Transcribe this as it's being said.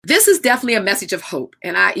this is definitely a message of hope.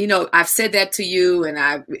 And I've said that to you, and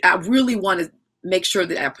I really want to make sure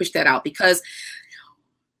that I push that out, because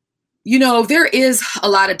there is a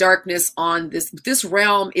lot of darkness on this. This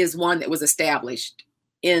realm is one that was established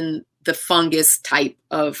in the fungus type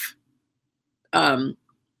of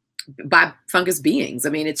by fungus beings. I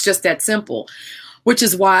mean, it's just that simple, which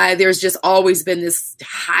is why there's just always been this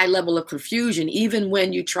high level of confusion, even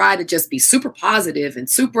when you try to just be super positive and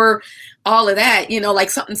super all of that,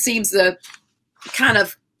 like something seems to kind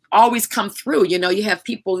of always come through. You have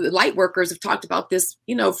people, the light workers have talked about this,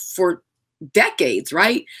 for decades,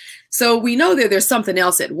 right? So we know that there's something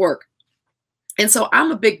else at work. And so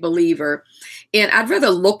I'm a big believer, and I'd rather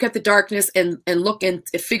look at the darkness and look and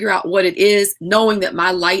figure out what it is, knowing that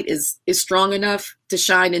my light is strong enough to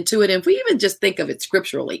shine into it. And if we even just think of it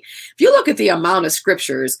scripturally, if you look at the amount of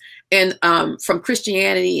scriptures and from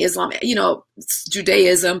Christianity, Islam,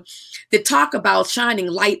 Judaism, that talk about shining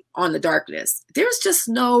light on the darkness, there's just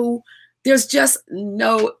no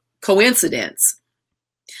coincidence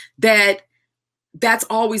that that's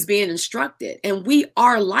always being instructed. And we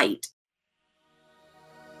are light.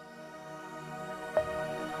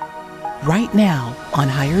 Right now on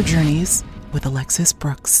Higher Journeys with Alexis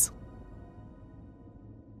Brooks.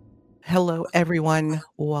 Hello, everyone.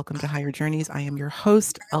 Welcome to Higher Journeys. I am your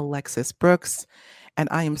host, Alexis Brooks, and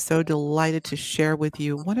I am so delighted to share with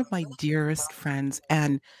you one of my dearest friends,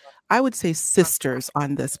 and I would say sisters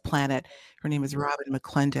on this planet. Her name is Robin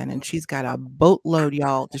McClendon, and she's got a boatload,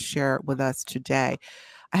 y'all, to share with us today.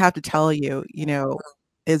 I have to tell you,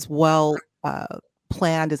 as well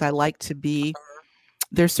planned as I like to be,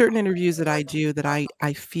 there's certain interviews that I do that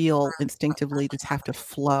I feel instinctively just have to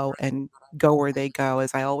flow and go where they go,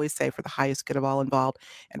 as I always say, for the highest good of all involved.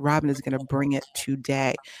 And Robin is going to bring it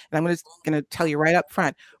today. And I'm going to tell you right up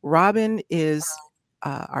front, Robin is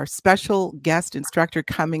our special guest instructor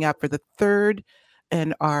coming up for the third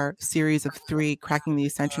in our series of 3, Cracking the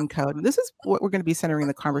Ascension Code. And this is what we're going to be centering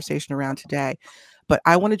the conversation around today. But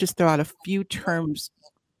I want to just throw out a few terms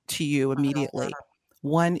to you immediately.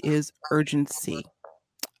 One is urgency.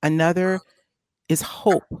 Another is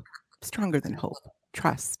hope, stronger than hope,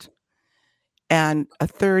 trust. And a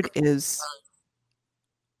third is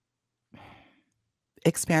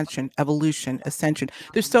expansion, evolution, ascension.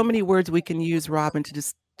 There's so many words we can use, Robin, to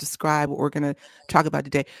just describe what we're going to talk about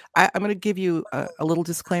today. I'm going to give you a little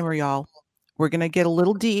disclaimer, y'all. We're going to get a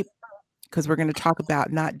little deep because we're going to talk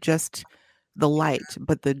about not just the light,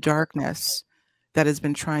 but the darkness that has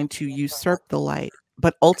been trying to usurp the light,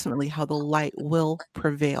 but ultimately how the light will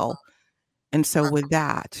prevail. And so with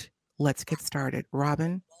that, let's get started.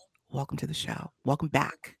 Robin, welcome to the show. Welcome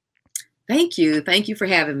back. Thank you. Thank you for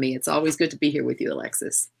having me. It's always good to be here with you,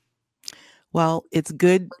 Alexis. Well, it's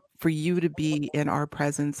good for you to be in our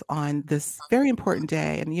presence on this very important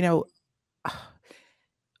day. And,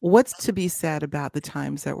 what's to be said about the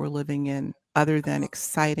times that we're living in other than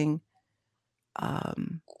exciting,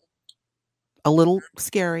 a little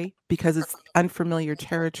scary because it's unfamiliar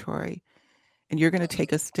territory, and you're going to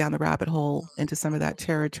take us down the rabbit hole into some of that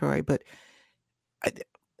territory. But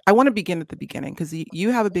I want to begin at the beginning because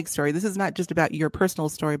you have a big story. This is not just about your personal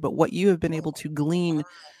story, but what you have been able to glean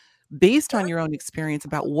based on your own experience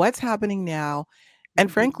about what's happening now.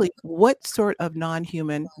 And frankly, what sort of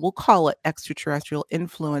non-human, we'll call it extraterrestrial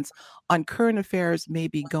influence on current affairs may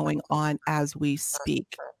be going on as we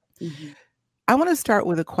speak. Mm-hmm. I want to start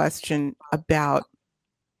with a question about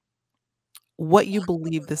what you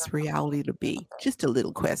believe this reality to be. Just a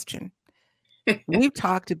little question. We've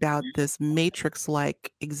talked about this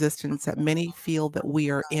matrix-like existence that many feel that we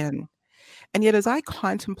are in. And yet, as I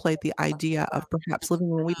contemplate the idea of perhaps living,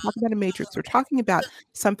 when we talk about a matrix, we're talking about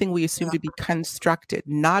something we assume to be constructed,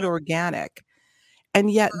 not organic. And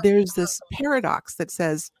yet there's this paradox that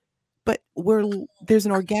says, but there's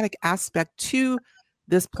an organic aspect to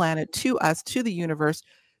this planet, to us, to the universe.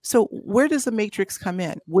 So where does the matrix come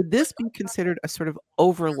in? Would this be considered a sort of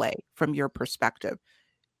overlay from your perspective?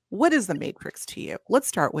 What is the matrix to you? Let's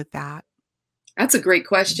start with that. That's a great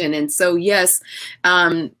question. And so, yes,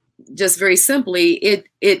 just very simply,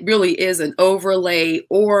 it really is an overlay,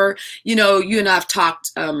 or, you and I've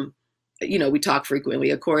talked, we talk frequently,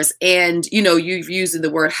 of course, and, you've used the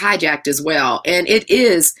word hijacked as well. And it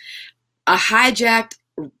is a hijacked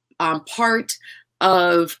part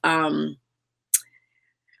of, I'll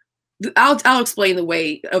explain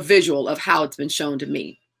a visual of how it's been shown to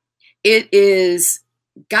me.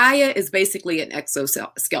 Gaia is basically an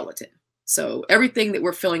exoskeleton. So everything that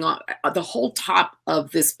we're feeling on the whole top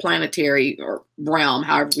of this planetary or realm,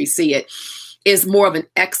 however we see it, is more of an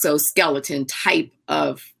exoskeleton type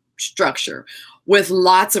of structure, with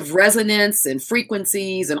lots of resonance and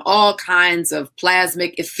frequencies and all kinds of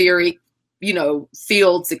plasmic, etheric,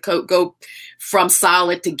 fields that go from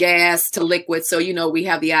solid to gas to liquid. So, we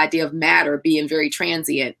have the idea of matter being very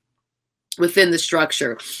transient within the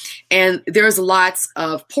structure. And there's lots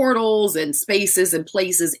of portals and spaces and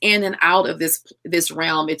places in and out of this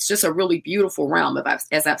realm. It's just a really beautiful realm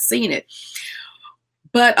as I've seen it.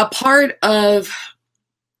 But a part of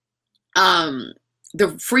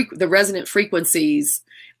the resonant frequencies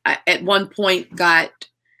at one point got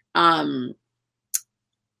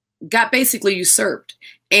basically usurped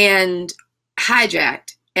and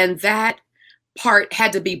hijacked, and that part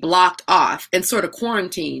had to be blocked off and sort of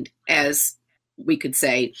quarantined, as we could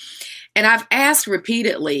say. And I've asked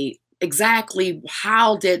repeatedly exactly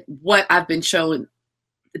how did what I've been shown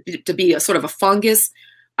to be a sort of a fungus,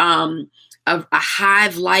 of a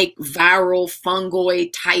hive-like viral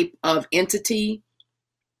fungoid type of entity,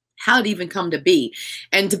 how it even come to be.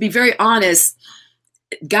 And to be very honest,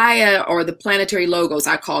 Gaia, or the planetary logos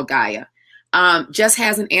I call Gaia, just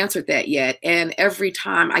hasn't answered that yet. And every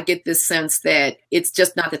time I get this sense that it's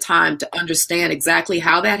just not the time to understand exactly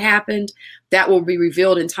how that happened. That will be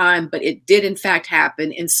revealed in time, but it did in fact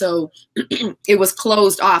happen. And so it was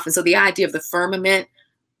closed off. And so the idea of the firmament,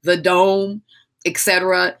 the dome,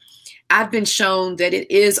 etc., I've been shown that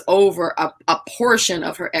it is over a portion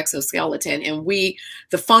of her exoskeleton, and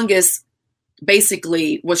the fungus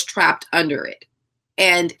basically was trapped under it.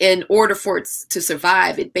 And in order for it to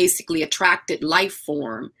survive, it basically attracted life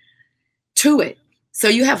form to it. So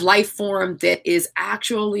you have life form that is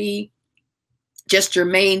actually just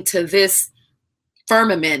germane to this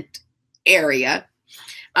firmament area,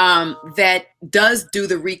 that does do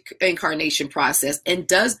the reincarnation process and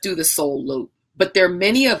does do the soul loop. But there are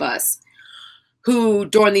many of us who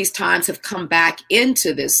during these times have come back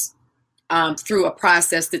into this through a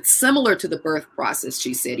process that's similar to the birth process,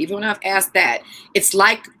 she said. Even when I've asked that, it's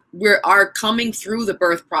like we are coming through the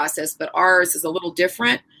birth process, but ours is a little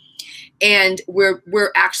different. And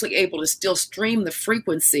we're actually able to still stream the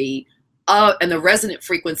frequency and the resonant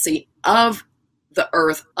frequency of the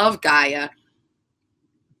earth, of Gaia,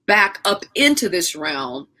 back up into this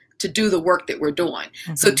realm to do the work that we're doing.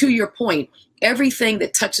 Mm-hmm. So to your point, everything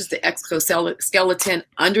that touches the exoskeleton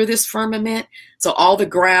under this firmament, so all the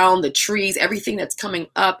ground, the trees, everything that's coming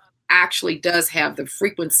up actually does have the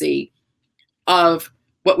frequency of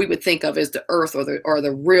what we would think of as the earth or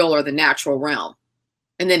the real or the natural realm.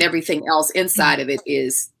 And then everything else inside of it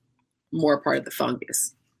is more part of the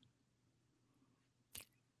fungus.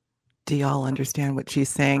 Do y'all understand what she's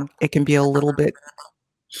saying? It can be a little bit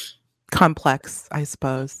complex, I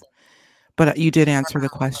suppose. But you did answer the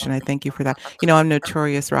question. I thank you for that. I'm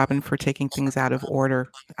notorious, Robin, for taking things out of order.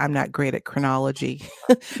 I'm not great at chronology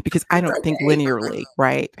because I don't think linearly,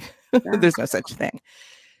 right? There's no such thing.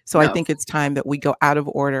 So no. I think it's time that we go out of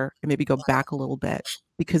order and maybe go back a little bit,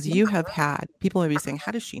 because you have had, people may be saying,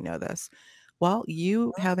 how does she know this? Well,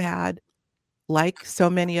 you have had, like so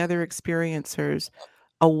many other experiencers,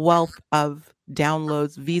 a wealth of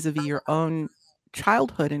downloads vis-a-vis your own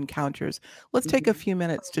childhood encounters. Let's take a few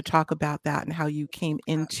minutes to talk about that and how you came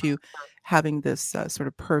into having this sort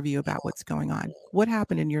of purview about what's going on. What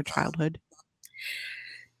happened in your childhood?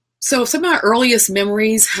 So some of my earliest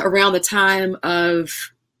memories around the time of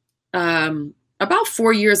about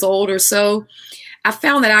 4 years old or so, I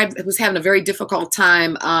found that I was having a very difficult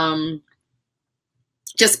time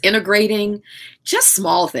just integrating just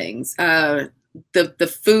small things. The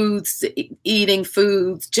foods, eating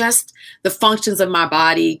foods, just the functions of my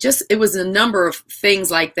body. It was a number of things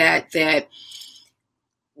like that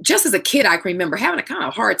just as a kid, I can remember having a kind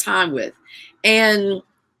of hard time with. And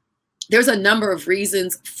there's a number of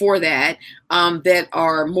reasons for that, that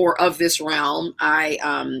are more of this realm.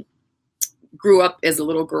 I grew up as a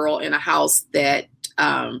little girl in a house that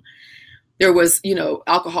there was,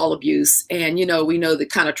 alcohol abuse, and, we know the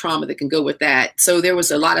kind of trauma that can go with that. So there was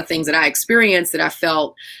a lot of things that I experienced that I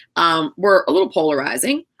felt were a little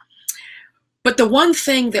polarizing. But the one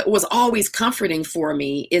thing that was always comforting for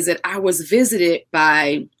me is that I was visited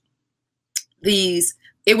by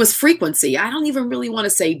it was frequency. I don't even really want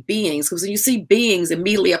to say beings, because when you see beings,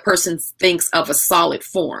 immediately a person thinks of a solid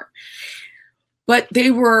form. But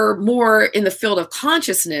they were more in the field of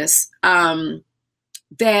consciousness,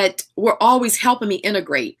 that were always helping me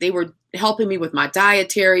integrate. They were helping me with my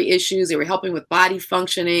dietary issues. They were helping with body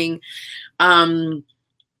functioning. And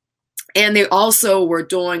they also were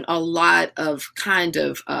doing a lot of kind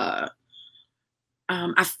of, I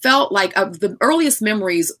felt like the earliest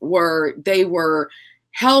memories they were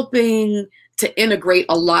helping to integrate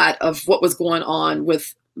a lot of what was going on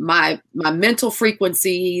with my mental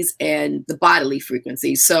frequencies and the bodily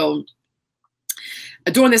frequencies. So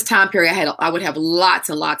during this time period, I would have lots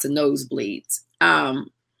and lots of nosebleeds. And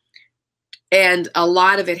a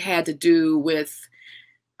lot of it had to do with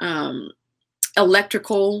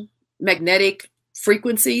electrical, magnetic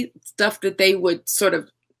frequency stuff that they would sort of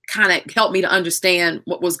kind of help me to understand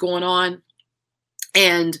what was going on.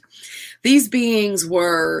 And these beings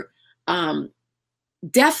were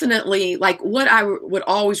definitely like what I would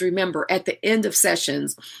always remember at the end of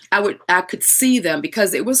sessions. I could see them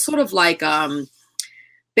because it was sort of like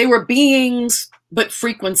they were beings, but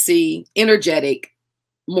frequency, energetic,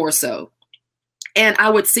 more so. And I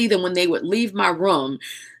would see them when they would leave my room.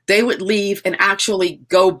 They would leave and actually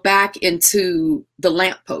go back into the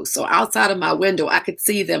lamppost. So outside of my window, I could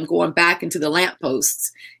see them going back into the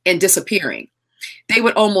lampposts and disappearing. They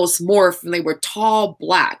would almost morph, and they were tall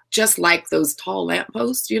black, just like those tall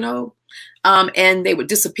lampposts, and they would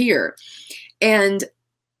disappear. And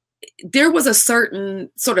there was a certain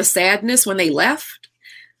sort of sadness when they left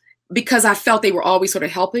because I felt they were always sort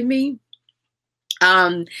of helping me.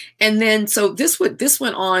 And then, so this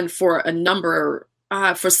went on for a number,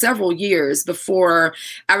 for several years before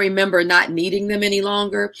I remember not needing them any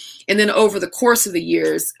longer. And then over the course of the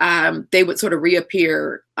years, they would sort of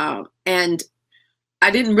reappear. And I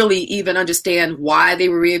didn't really even understand why they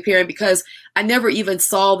were reappearing because I never even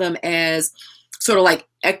saw them as sort of like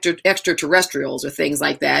extraterrestrials or things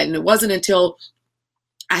like that. And it wasn't until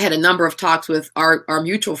I had a number of talks with our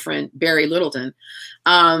mutual friend, Barry Littleton,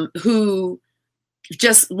 who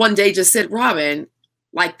just one day just said, Robin,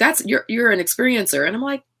 like you're an experiencer. And I'm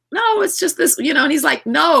like, no, it's just this, and he's like,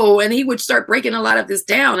 no. And he would start breaking a lot of this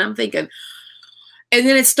down. I'm thinking, and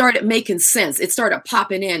then it started making sense. It started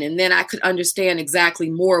popping in. And then I could understand exactly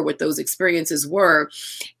more what those experiences were.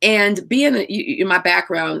 And being in my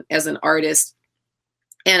background as an artist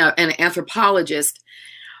and an anthropologist,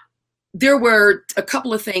 there were a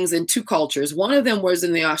couple of things in two cultures. One of them was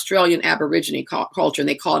in the Australian Aborigine culture, and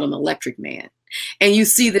they called him Electric Man. And you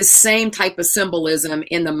see this same type of symbolism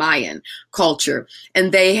in the Mayan culture.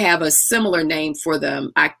 And they have a similar name for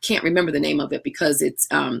them. I can't remember the name of it because it's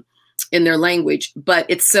in their language, but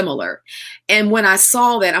it's similar. And when I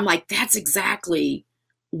saw that, I'm like, that's exactly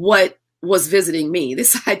what was visiting me,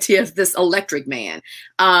 this idea of this Electric Man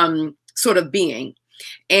sort of being.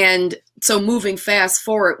 And so moving fast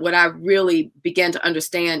forward, what I really began to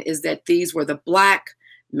understand is that these were the black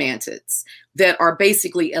mantids that are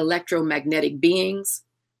basically electromagnetic beings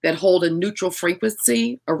that hold a neutral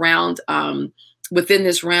frequency around within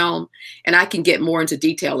this realm. And I can get more into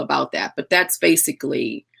detail about that, but that's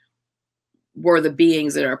basically were the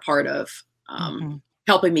beings that are part of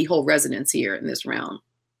helping me hold resonance here in this realm.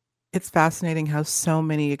 It's fascinating how so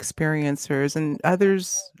many experiencers and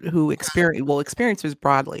others who experiencers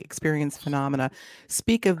broadly experience phenomena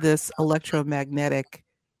speak of this electromagnetic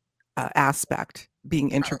aspect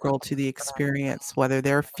being integral to the experience, whether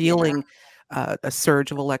they're feeling a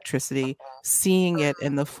surge of electricity, seeing it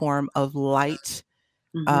in the form of light,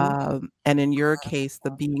 and in your case,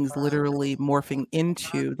 the beings literally morphing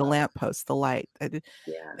into the lamppost, the light.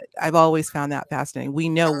 I've always found that fascinating. We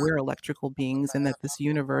know we're electrical beings and that this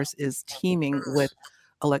universe is teeming with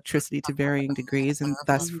electricity to varying degrees and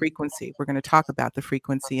thus frequency. We're going to talk about the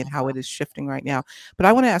frequency and how it is shifting right now. But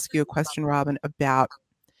I want to ask you a question, Robin, about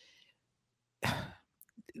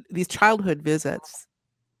these childhood visits.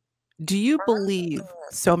 Do you believe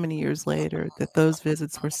so many years later that those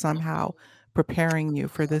visits were somehow preparing you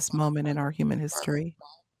for this moment in our human history?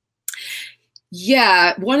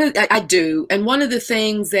 Yeah, I do. And one of the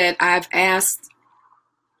things that I've asked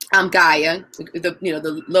Gaia,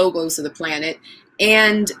 the logos of the planet,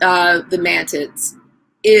 and the mantids,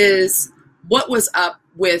 is what was up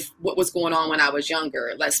with what was going on when I was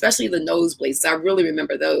younger, especially the nosebleeds. I really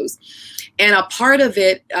remember those. And a part of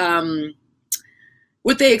it,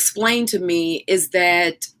 what they explained to me is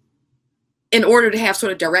that in order to have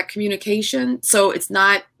sort of direct communication, so it's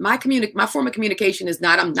not my form of communication is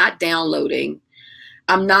not, I'm not downloading.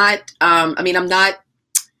 I'm not, I'm not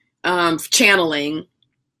channeling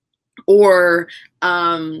or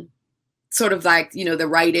sort of like, the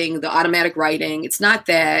writing, the automatic writing. It's not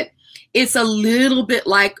that. It's a little bit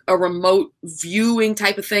like a remote viewing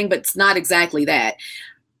type of thing, but it's not exactly that.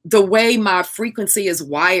 The way my frequency is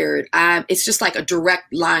wired, it's just like a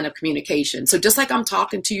direct line of communication. So just like I'm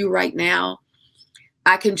talking to you right now,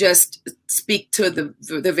 I can just speak to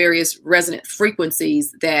the various resonant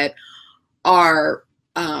frequencies that are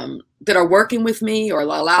working with me, or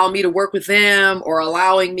allowing me to work with them, or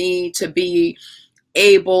allowing me to be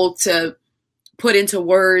able to put into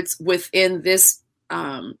words within this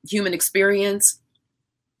human experience.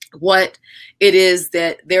 what it is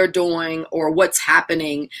that they're doing or what's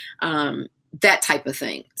happening, that type of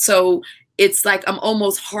thing. So it's like I'm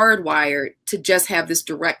almost hardwired to just have this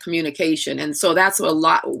direct communication. And so that's what a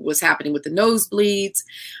lot was happening with the nosebleeds.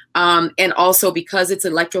 And also because it's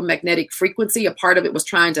electromagnetic frequency, a part of it was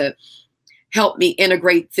trying to help me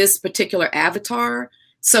integrate this particular avatar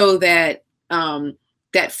so that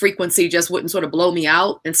that frequency just wouldn't sort of blow me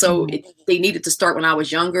out. And so they needed to start when I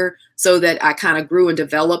was younger so that I kind of grew and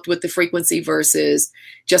developed with the frequency versus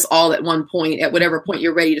just all at one point. At whatever point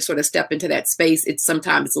you're ready to sort of step into that space,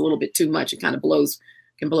 sometimes it's a little bit too much. It kind of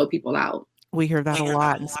can blow people out. We hear that a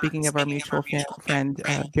lot. And speaking of our mutual friend,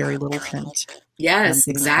 Barry Littleton. Yes,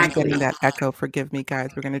 exactly. I'm getting that echo. Forgive me, guys.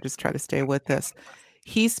 We're going to just try to stay with this.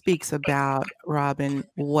 He speaks about, Robin,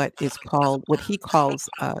 what he calls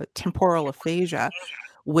temporal aphasia,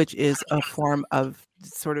 which is a form of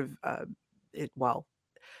sort of,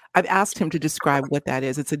 I've asked him to describe what that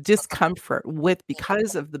is. It's a discomfort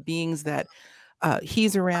because of the beings that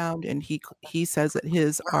he's around, and he says that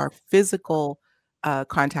his are physical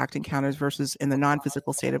contact encounters versus in the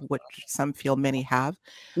non-physical state, of which some feel many have.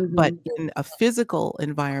 But in a physical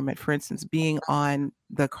environment, for instance, being on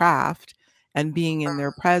the craft and being in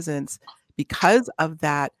their presence, because of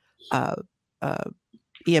that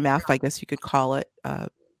EMF, I guess you could call it,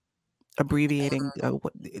 abbreviating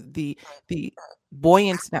the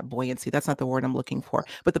buoyancy, not buoyancy, that's not the word I'm looking for,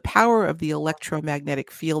 but the power of the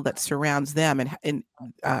electromagnetic field that surrounds them and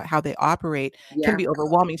how they operate can be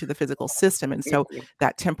overwhelming to the physical system. And so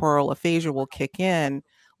that temporal aphasia will kick in,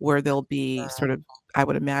 where there'll be sort of, I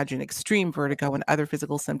would imagine, extreme vertigo and other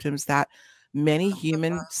physical symptoms that many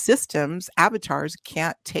human systems, avatars,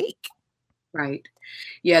 can't take. Right.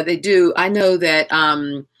 Yeah, they do. I know that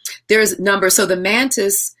there's numbers. So the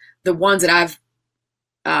mantis, the ones that I've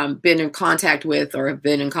been in contact with, or have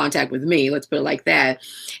been in contact with me, let's put it like that,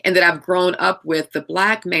 and that I've grown up with, the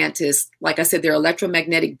black mantis, like I said, they're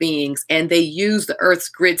electromagnetic beings, and they use the Earth's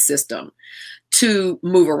grid system to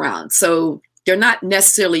move around. So they're not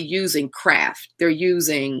necessarily using craft. They're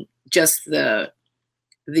using just the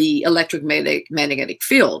electromagnetic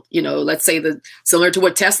field. Let's say similar to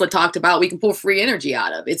what Tesla talked about, we can pull free energy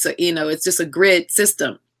out of. It's just a grid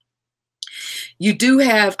system. You do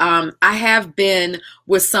have, I have been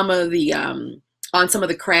with some of the, on some of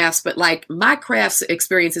the crafts, but like my crafts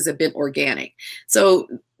experiences have been organic. So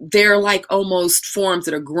they're like almost forms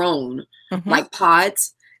that are grown like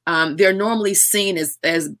pods. They're normally seen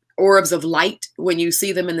as orbs of light when you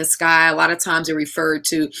see them in the sky. A lot of times they're referred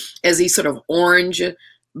to as these sort of orange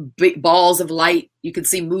big balls of light you can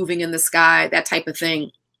see moving in the sky, that type of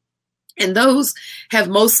thing. And those have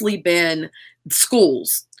mostly been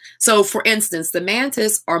schools. So for instance, the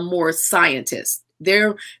mantis are more scientists.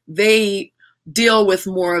 They deal with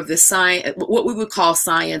more of the science, what we would call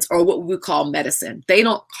science, or what we would call medicine. They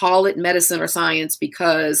don't call it medicine or science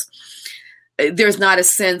because there's not a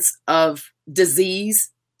sense of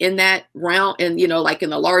disease in that realm. And, like in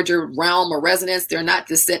the larger realm or resonance, they're not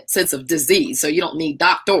the sense of disease. So you don't need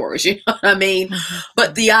doctors, you know what I mean?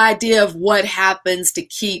 But the idea of what happens to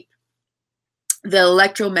keep the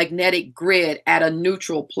electromagnetic grid at a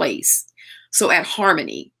neutral place. So at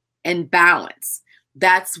harmony and balance,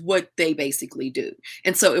 that's what they basically do.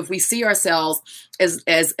 And so if we see ourselves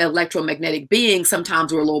as electromagnetic beings,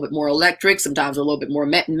 sometimes we're a little bit more electric, sometimes we're a little bit more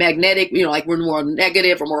magnetic, like we're more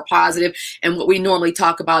negative or more positive. And what we normally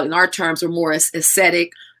talk about in our terms are more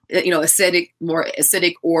acidic, more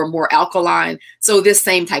acidic or more alkaline. So this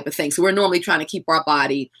same type of thing. So we're normally trying to keep our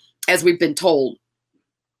body, as we've been told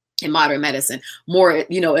in modern medicine, more,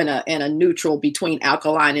 in a neutral between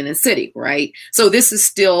alkaline and acidic, right? So this is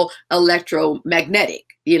still electromagnetic.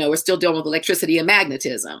 We're still dealing with electricity and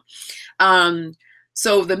magnetism.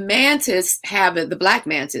 So the mantis the black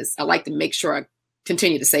mantis, I like to make sure I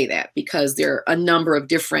continue to say that, because there are a number of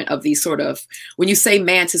different of these sort of, when you say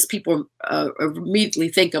mantis, people immediately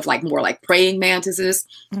think of more like praying mantises,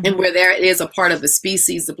 and where there is a part of a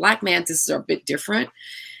species, the black mantises are a bit different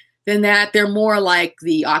than that. They're more like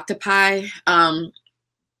the octopi,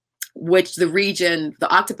 which the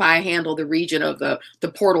octopi handle the region of the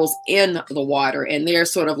portals in the water. And they're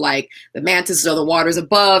sort of like the mantises are the waters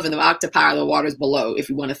above and the octopi are the waters below, if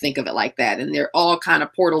you want to think of it like that. And they're all kind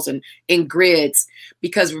of portals and in grids,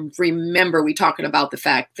 because remember, we're talking about the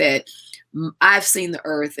fact that I've seen the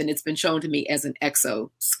earth and it's been shown to me as an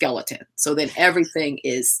exoskeleton. So then everything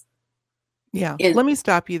is. Yeah. Let me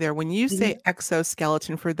stop you there. When you say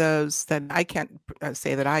exoskeleton, for those that I can't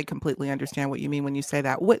say that I completely understand what you mean when you say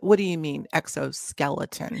that, what do you mean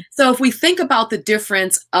exoskeleton? So if we think about the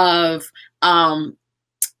difference of a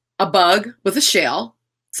bug with a shell,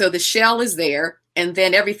 so the shell is there, and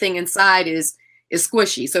then everything inside is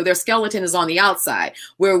squishy. So their skeleton is on the outside,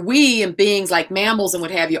 where we and beings like mammals and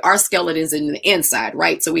what have you, our skeleton is in the inside,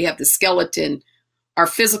 right? So we have the skeleton, our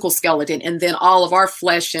physical skeleton, and then all of our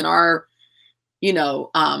flesh and our,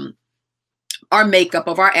 our makeup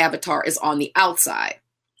of our avatar is on the outside.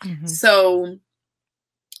 Mm-hmm. So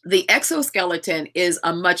the exoskeleton is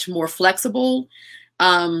a much more flexible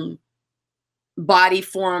body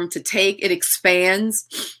form to take. It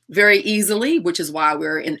expands very easily, which is why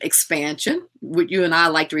we're in expansion, what you and I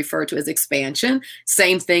like to refer to as expansion.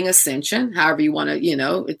 Same thing, ascension, however you want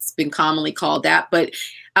to, it's been commonly called that. But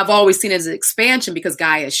I've always seen it as expansion because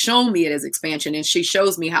Gaia has shown me it as expansion, and she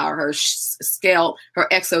shows me how her her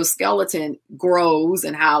exoskeleton grows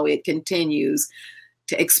and how it continues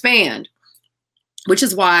to expand, which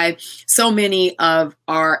is why so many of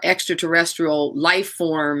our extraterrestrial life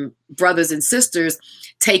form brothers and sisters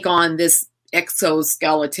take on this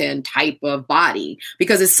exoskeleton type of body,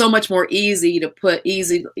 because it's so much more easy to put.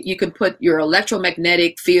 You can put your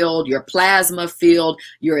electromagnetic field, your plasma field,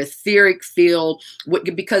 your etheric field,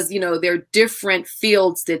 because there are different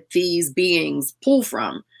fields that these beings pull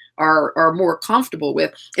from, are more comfortable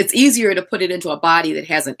with. It's easier to put it into a body that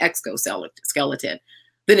has an exoskeleton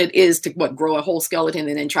than it is to grow a whole skeleton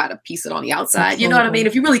and then try to piece it on the outside. Absolutely. You know what I mean?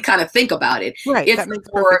 If you really kind of think about it, right? It's that makes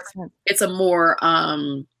perfect sense. It's a more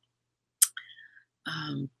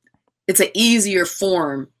it's an easier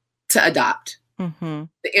form to adopt. Mm-hmm.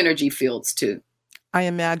 The energy fields too. I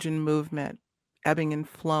imagine movement, ebbing and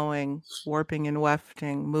flowing, warping and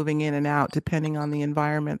wefting, moving in and out, depending on the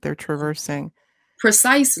environment they're traversing.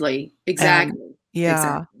 Precisely. Exactly. And, yeah.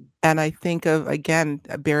 Exactly. And I think of, again,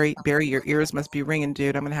 Barry, your ears must be ringing,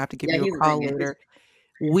 dude. I'm going to have to give you a call later.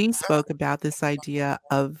 We spoke about this idea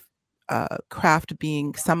of craft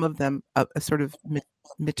being, some of them, a sort of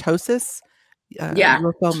mitosis.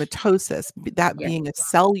 Morphomitosis, that being a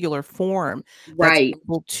cellular form that's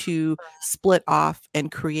able to split off and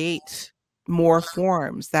create more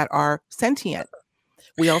forms that are sentient.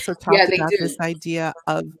 We also talked about this idea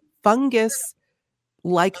of fungus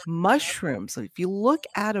like mushrooms. So if you look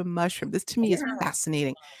at a mushroom, this to me is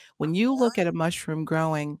fascinating. When you look at a mushroom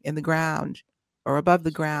growing in the ground or above the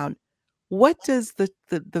ground, what does the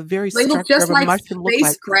very structure of a mushroom look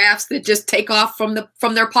like? Spacecrafts that just take off from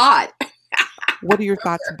their pod. What are your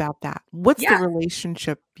thoughts about that? What's the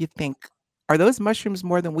relationship, you think? Are those mushrooms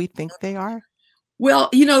more than we think they are? Well,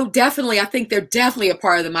 definitely. I think they're definitely a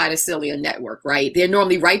part of the mycelial network, right? They're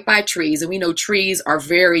normally right by trees, and we know trees are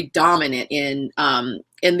very dominant in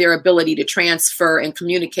their ability to transfer and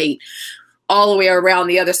communicate all the way around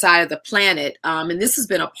the other side of the planet. And this has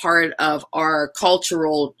been a part of our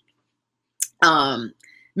cultural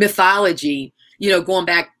mythology, going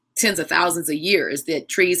back tens of thousands of years, that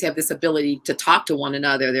trees have this ability to talk to one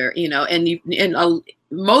another. They're,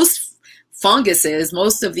 most funguses,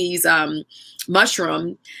 most of these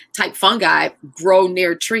mushroom type fungi grow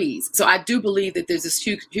near trees. So I do believe that there's this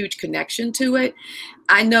huge connection to it.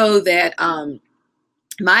 I know that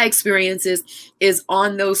my experiences is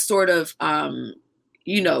on those sort of,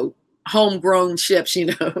 homegrown ships, or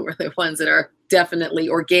the ones that are definitely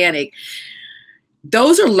organic.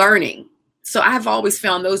 Those are learning. So I've always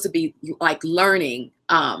found those to be like learning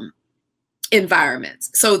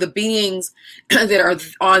environments. So the beings that are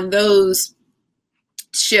on those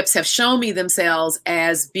ships have shown me themselves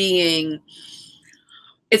as being,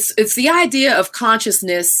 it's the idea of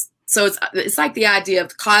consciousness. So it's like the idea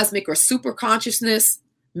of cosmic or super consciousness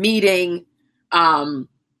meeting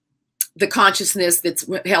the consciousness that's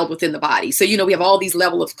held within the body. So, we have all these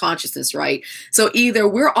levels of consciousness, right? So either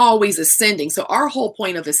we're always ascending. So our whole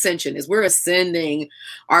point of ascension is we're ascending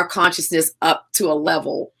our consciousness up to a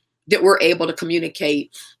level that we're able to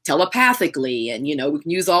communicate telepathically. And, we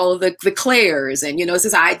can use all of the clairs. And, it's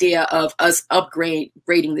this idea of us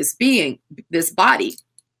upgrading this being, this body,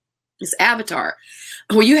 this avatar.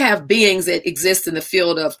 Well, you have beings that exist in the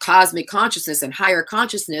field of cosmic consciousness and higher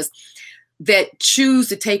consciousness that choose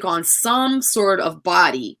to take on some sort of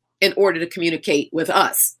body in order to communicate with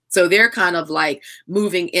us. So they're kind of like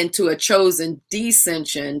moving into a chosen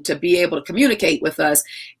descension to be able to communicate with us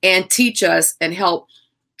and teach us and help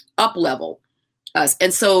up level us.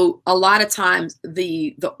 And so a lot of times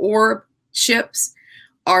the orb ships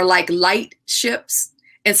are like light ships.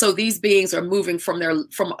 And so these beings are moving from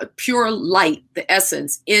a pure light, the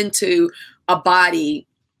essence, into a body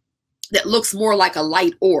that looks more like a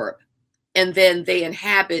light orb. And then they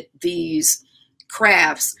inhabit these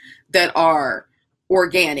crafts that are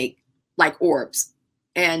organic, like orbs.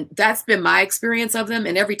 And that's been my experience of them.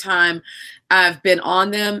 And every time I've been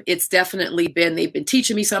on them, it's definitely been, they've been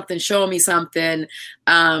teaching me something, showing me something.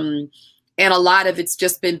 And a lot of it's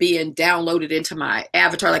just been being downloaded into my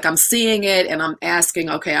avatar. Like I'm seeing it and I'm asking,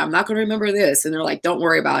 okay, I'm not going to remember this. And they're like, don't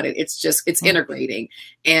worry about it. It's integrating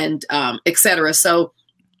and et cetera. So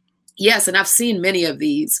yes. And I've seen many of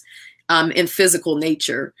these in physical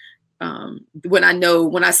nature. When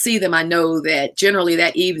I see them, I know that generally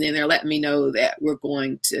that evening they're letting me know that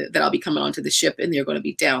that I'll be coming onto the ship and they're going to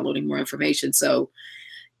be downloading more information. So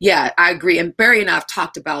yeah, I agree. And Barry and I have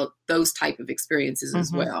talked about those type of experiences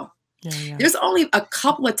as well. Yeah. There's only a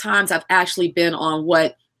couple of times I've actually been on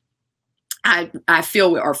what I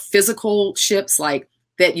feel are physical ships, like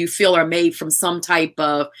that you feel are made from some type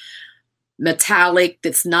of metallic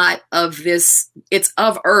that's not of this, it's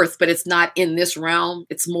of Earth, but it's not in this realm.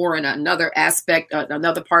 It's more in another aspect,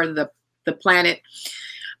 another part of the planet.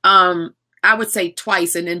 I would say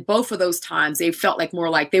twice. And in both of those times, they felt like more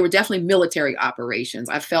like they were definitely military operations.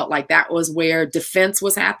 I felt like that was where defense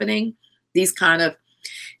was happening. These kind of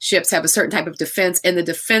ships have a certain type of defense. And the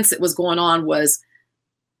defense that was going on was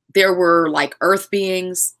there were like Earth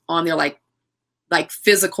beings on there, like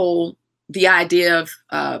physical, the idea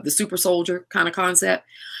of the super soldier kind of concept,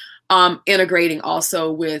 integrating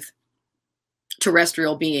also with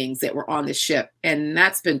terrestrial beings that were on the ship. And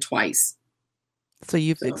that's been twice. So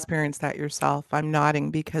you've experienced that yourself. I'm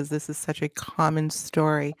nodding because this is such a common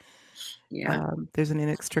story. Yeah. There's an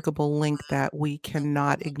inextricable link that we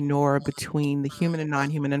cannot ignore between the human and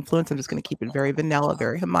non-human influence. I'm just going to keep it very vanilla,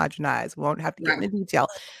 very homogenized. We won't have to get into detail.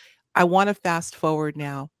 I want to fast forward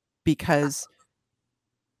now because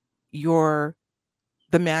you're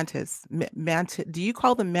the mantis. Do you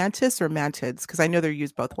call them mantis or mantids? Because I know they're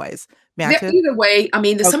used both ways. Mantis? Either way, I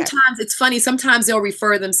mean, sometimes it's funny. Sometimes they'll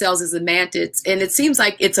refer themselves as the mantids, and it seems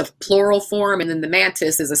like it's a plural form, and then the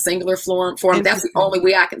mantis is a singular form. That's the only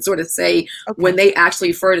way I can sort of say when they actually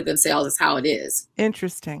refer to themselves is how it is.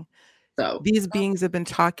 Interesting. So these beings have been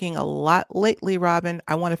talking a lot lately, Robin.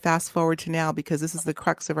 I want to fast forward to now because this is the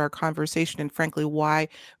crux of our conversation and frankly why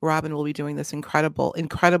Robin will be doing this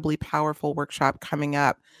incredibly powerful workshop coming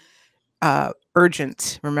up.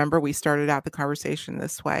 Urgent. Remember, we started out the conversation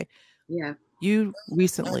this way. Yeah. You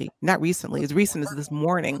not recently, as recent as this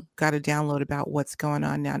morning, got a download about what's going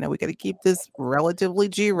on now. Now we got to keep this relatively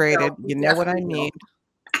G-rated. You know what I mean?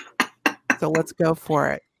 So let's go for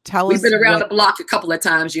it. We've been around the block a couple of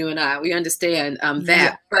times, you and I. We understand that.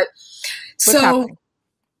 Yeah. But so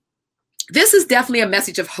this is definitely a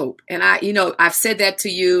message of hope. And I've said that to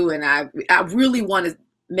you, and I really want to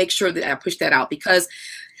make sure that I push that out because,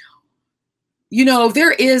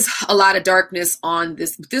 there is a lot of darkness on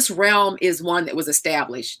this. This realm is one that was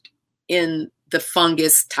established in the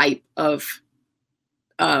fungus type of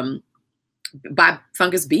by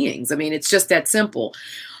fungus beings. I mean, it's just that simple.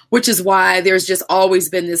 Which is why there's just always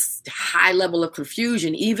been this high level of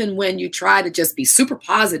confusion, even when you try to just be super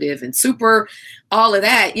positive and super all of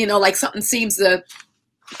that, like something seems to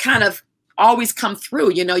kind of always come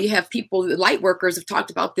through. You have people, the light workers have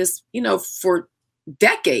talked about this, for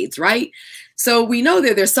decades, right? So we know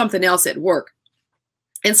that there's something else at work.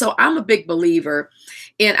 And so I'm a big believer,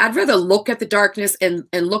 and I'd rather look at the darkness and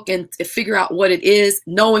look and figure out what it is,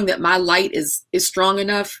 knowing that my light is strong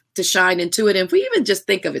enough to shine into it. And if we even just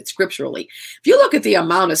think of it scripturally, if you look at the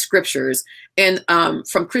amount of scriptures and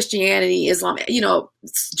from Christianity, Islam,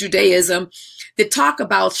 Judaism, that talk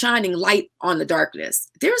about shining light on the darkness,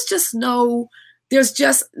 there's just no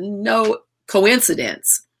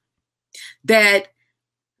coincidence that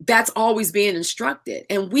that's always being instructed.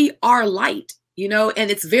 And we are light. And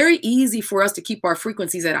it's very easy for us to keep our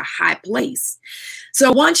frequencies at a high place.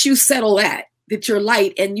 So once you settle that you're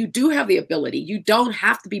light and you do have the ability, you don't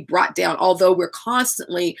have to be brought down, although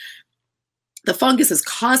the fungus is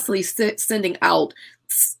constantly sending out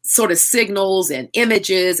sort of signals and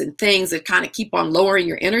images and things that kind of keep on lowering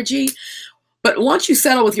your energy. But once you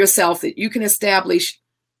settle with yourself that you can establish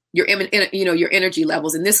your energy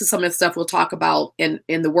levels, and this is some of the stuff we'll talk about in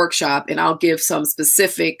the workshop, and I'll give some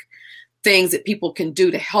specific things that people can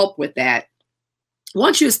do to help with that.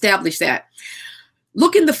 Once you establish that,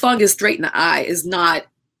 looking the fungus straight in the eye is not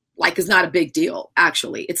a big deal.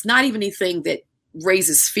 Actually, it's not even anything that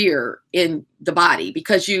raises fear in the body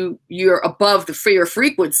because you're above the fear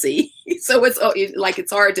frequency. So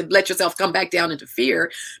it's hard to let yourself come back down into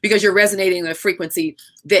fear because you're resonating in a frequency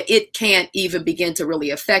that it can't even begin to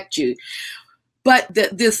really affect you. But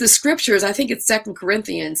the scriptures, I think it's 2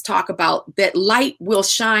 Corinthians, talk about that light will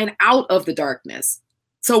shine out of the darkness.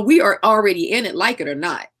 So we are already in it, like it or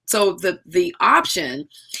not. So the option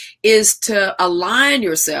is to align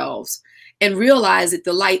yourselves and realize that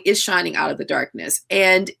the light is shining out of the darkness.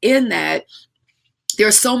 And in that, there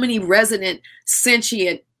are so many resonant,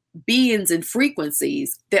 sentient beings and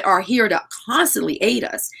frequencies that are here to constantly aid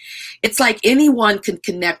us. It's like anyone can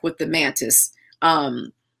connect with the mantis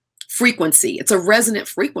frequency. It's a resonant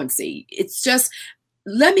frequency. It's just,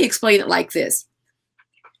 let me explain it like this.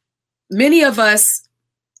 Many of us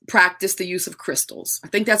practice the use of crystals. I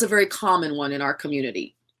think that's a very common one in our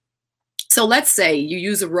community. So let's say you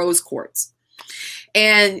use a rose quartz.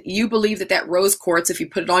 And you believe that that rose quartz, if you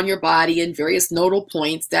put it on your body in various nodal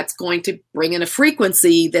points, that's going to bring in a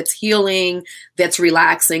frequency that's healing, that's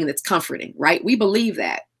relaxing, that's comforting, right? We believe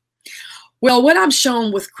that. Well, what I'm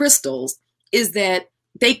shown with crystals is that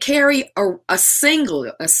they carry a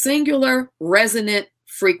singular resonant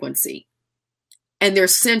frequency, and they're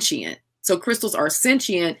sentient. So crystals are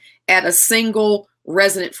sentient at a single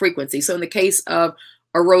resonant frequency. So in the case of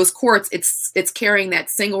a rose quartz, it's carrying that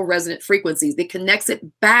single resonant frequency that connects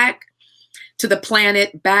it back to the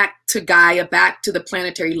planet, back to Gaia, back to the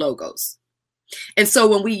planetary logos. And so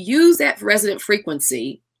when we use that resonant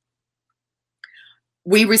frequency,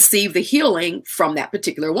 we receive the healing from that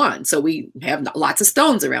particular one. So we have lots of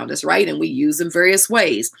stones around us, right? And we use them various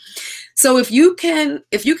ways. So if you can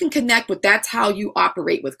connect with, that's how you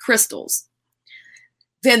operate with crystals,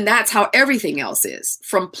 then that's how everything else is,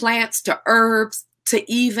 from plants to herbs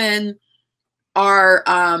to even our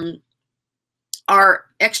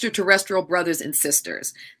extraterrestrial brothers and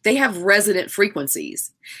sisters. They have resonant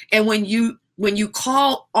frequencies. And when you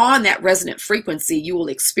call on that resonant frequency, you will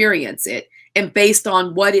experience it. And based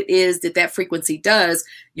on what it is that frequency does,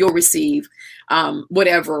 you'll receive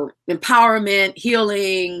whatever empowerment,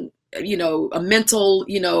 healing, a mental,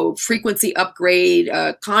 frequency upgrade,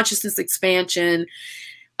 consciousness expansion.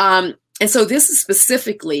 And so this is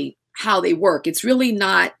specifically how they work. It's really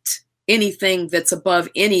not anything that's above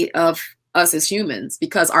any of us as humans,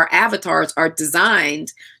 because our avatars are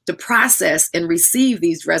designed to process and receive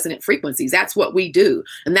these resonant frequencies. That's what we do.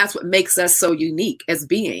 And that's what makes us so unique as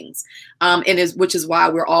beings. Which is why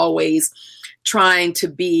we're always trying to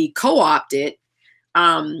be co-opted.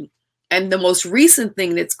 And the most recent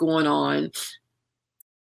thing that's going on,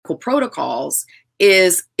 protocols,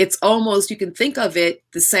 is it's almost, you can think of it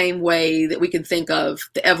the same way that we can think of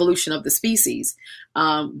the evolution of the species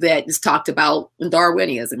that is talked about in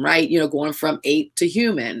Darwinism, right? Going from ape to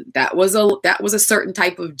human. That was a certain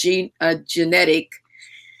type of genetic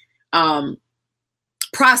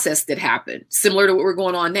process that happened, similar to what we're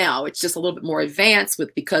going on now. It's just a little bit more advanced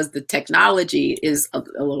because the technology is a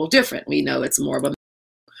little different. We know it's more of a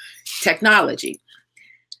technology.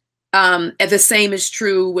 And the same is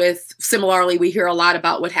true with, similarly, we hear a lot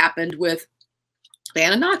about what happened with the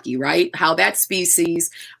Anunnaki, right? How that species,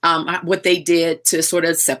 what they did to sort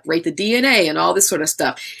of separate the DNA and all this sort of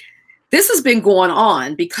stuff. This has been going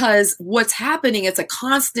on because what's happening is a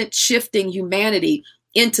constant shifting humanity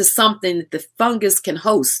into something that the fungus can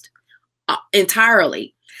host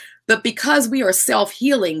entirely. But because we are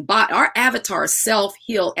self-healing, our avatars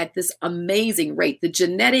self-heal at this amazing rate. The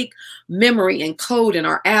genetic memory and code in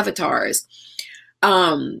our avatars,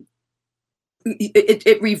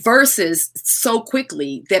 it reverses so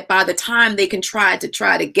quickly that by the time they can try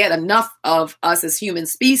to get enough of us as human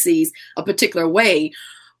species a particular way,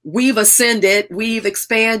 we've ascended, we've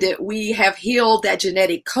expanded, we have healed that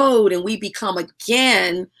genetic code, and we become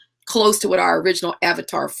again close to what our original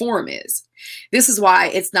avatar form is. This is why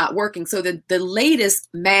it's not working. So the latest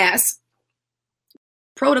mass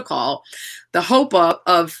protocol, the hope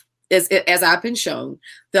of as I've been shown,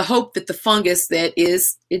 the hope that the fungus that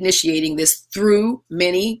is initiating this through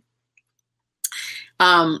many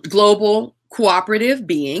global cooperative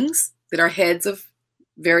beings that are heads of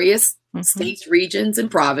various states, regions, and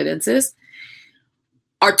providences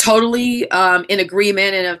are totally in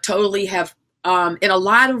agreement and totally have, in a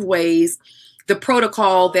lot of ways, the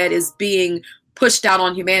protocol that is being pushed out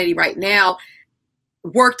on humanity right now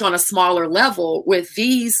worked on a smaller level with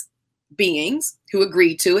these beings who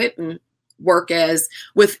agreed to it and work as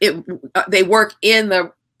with it. They work in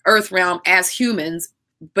the earth realm as humans,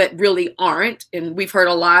 but really aren't. And we've heard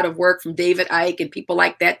a lot of work from David Icke and people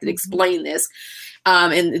like that explain this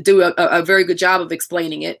and do a very good job of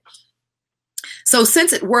explaining it. So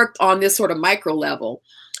since it worked on this sort of micro level,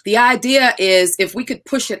 the idea is if we could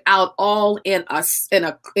push it out all in a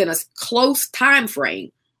close time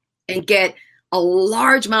frame and get a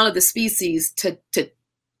large amount of the species to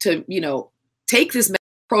take this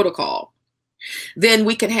protocol, then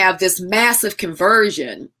we can have this massive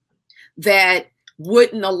conversion that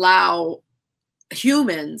wouldn't allow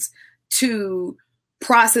humans to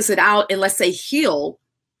process it out and, let's say, heal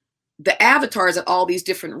the avatars at all these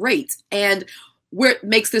different rates. And where it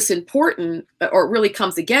makes this important, or it really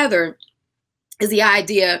comes together, is the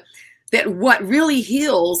idea that what really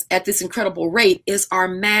heals at this incredible rate is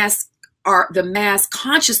the mass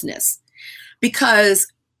consciousness, because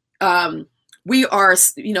we are,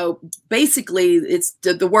 basically it's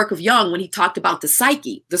the work of Jung when he talked about the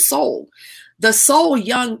psyche, the soul.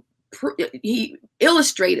 Jung, he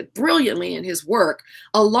illustrated brilliantly in his work,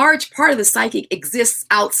 a large part of the psychic exists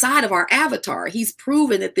outside of our avatar. He's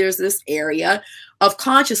proven that there's this area of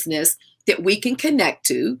consciousness that we can connect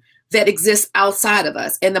to that exists outside of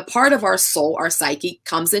us. And the part of our soul, our psyche,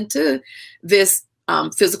 comes into this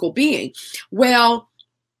physical being. Well,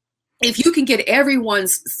 if you can get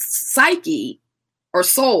everyone's psyche or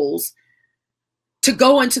souls to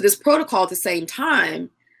go into this protocol at the same time,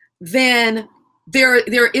 then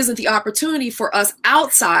there isn't the opportunity for us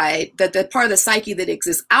outside, that part of the psyche that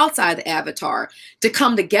exists outside the avatar, to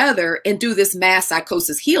come together and do this mass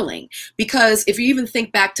psychosis healing. Because if you even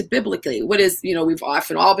think back to biblically, we've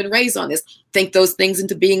often all been raised on this, think those things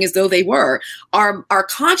into being as though they were. Our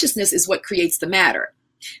consciousness is what creates the matter.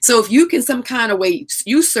 So if you can some kind of way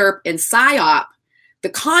usurp and psyop the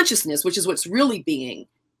consciousness, which is what's really being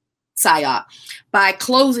psyop, by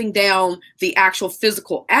closing down the actual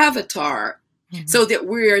physical avatar, so that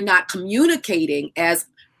we're not communicating as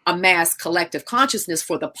a mass collective consciousness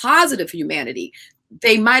for the positive humanity,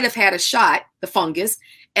 they might have had a shot, the fungus,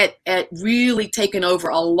 at really taking over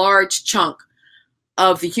a large chunk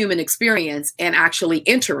of the human experience and actually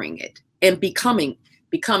entering it and becoming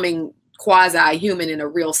quasi-human in a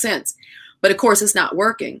real sense. But of course, it's not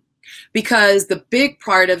working, because the big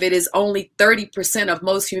part of it is only 30% of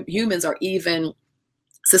most humans are even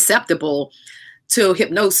susceptible to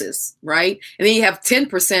hypnosis, right? And then you have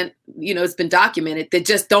 10%, it's been documented, that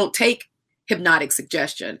just don't take hypnotic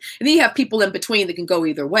suggestion. And then you have people in between that can go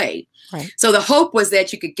either way. Right. So the hope was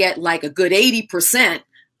that you could get like a good 80%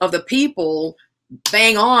 of the people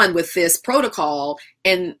bang on with this protocol,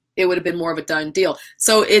 and it would have been more of a done deal.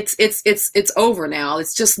 So it's over now.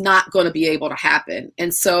 It's just not going to be able to happen.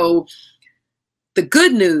 And so the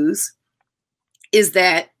good news is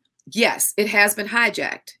that, yes, it has been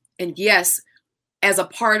hijacked. And yes, as a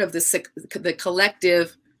part of the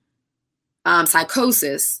collective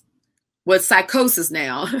psychosis, was psychosis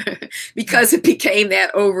now, because it became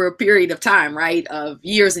that over a period of time, right? Of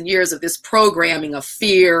years and years of this programming of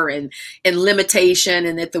fear and limitation,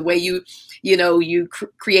 and that the way you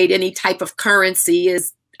create any type of currency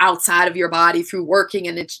is outside of your body through working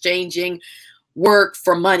and exchanging work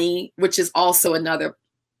for money, which is also another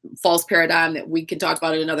false paradigm that we can talk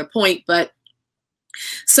about at another point. But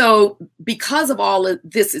so because of all of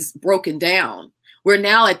this is broken down, we're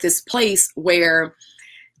now at this place where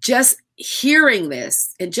just hearing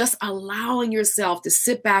this and just allowing yourself to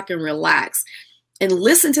sit back and relax and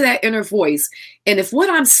listen to that inner voice. And if what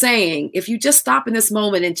I'm saying, if you just stop in this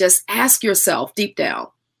moment and just ask yourself deep down,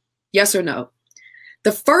 yes or no,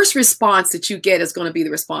 the first response that you get is going to be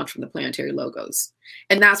the response from the planetary logos.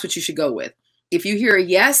 And that's what you should go with. If you hear a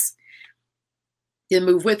yes, then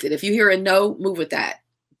move with it. If you hear a no, move with that.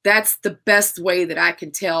 That's the best way that I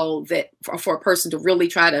can tell that for a person to really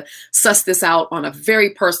try to suss this out on a very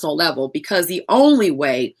personal level, because the only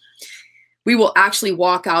way we will actually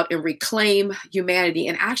walk out and reclaim humanity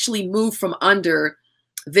and actually move from under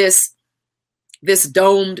this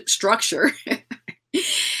domed structure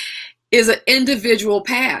is an individual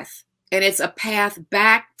path. And it's a path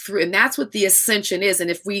back through, and that's what the ascension is. And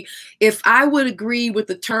if I would agree with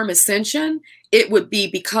the term ascension, it would be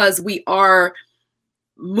because we are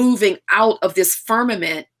moving out of this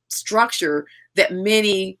firmament structure that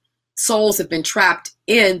many souls have been trapped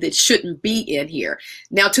in that shouldn't be in here.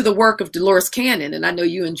 Now, to the work of Dolores Cannon, and I know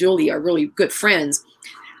you and Julie are really good friends,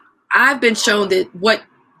 I've been shown that what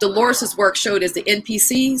Dolores's work showed as the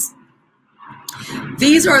NPCs,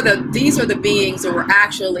 these are the beings that were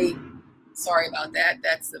actually, sorry about that,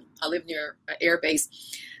 I live near an air base.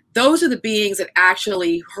 Those are the beings that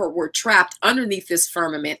actually were trapped underneath this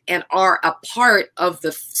firmament and are a part of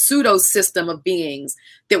the pseudo system of beings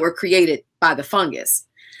that were created by the fungus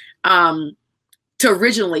to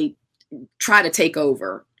originally try to take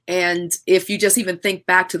over. And if you just even think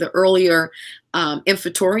back to the earlier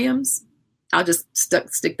infatoriums, I'll just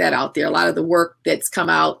stick that out there. A lot of the work that's come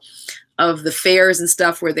out of the fairs and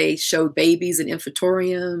stuff where they showed babies in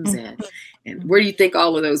infatoriums and where do you think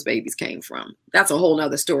all of those babies came from? That's a whole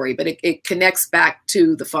nother story, but it connects back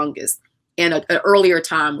to the fungus and an earlier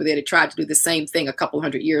time where they had tried to do the same thing a couple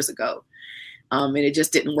hundred years ago. And it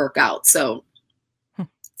just didn't work out. So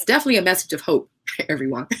it's definitely a message of hope,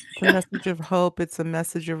 everyone. It's a message of hope. It's a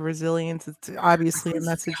message of resilience. It's obviously a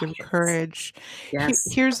message of courage. Yes.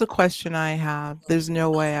 Here's the question I have. There's no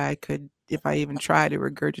way I could if I even try to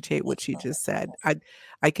regurgitate what she just said.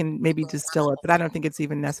 I can maybe distill it, but I don't think it's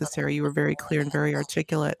even necessary. You were very clear and very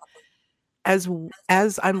articulate. As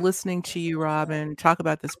I'm listening to you, Robin, talk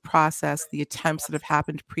about this process, the attempts that have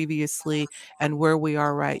happened previously, and where we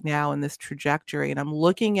are right now in this trajectory, and I'm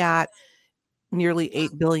looking at nearly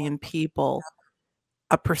 8 billion people,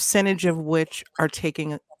 a percentage of which are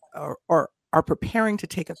taking or are preparing to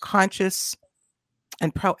take a conscious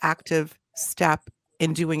and proactive step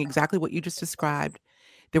in doing exactly what you just described.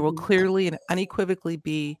 There will clearly and unequivocally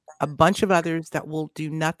be a bunch of others that will do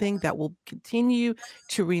nothing, that will continue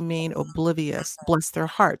to remain oblivious. Bless their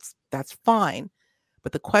hearts. That's fine.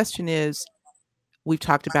 But the question is, we've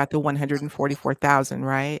talked about the 144,000,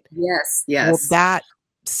 right? Yes, Will yes. that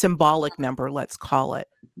symbolic number, let's call it,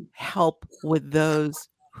 help with those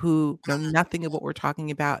who know nothing of what we're talking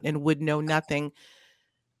about and would know nothing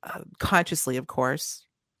consciously, of course,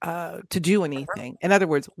 to do anything? In other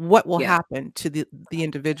words, what will happen to the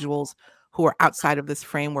individuals who are outside of this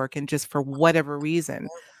framework and just for whatever reason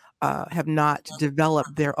have not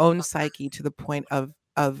developed their own psyche to the point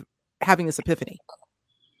of having this epiphany?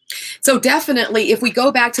 So definitely, if we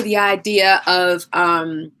go back to the idea of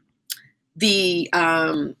the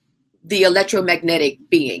electromagnetic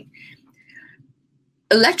being,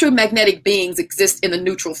 electromagnetic beings exist in a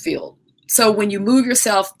neutral field. So when you move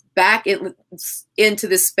yourself back into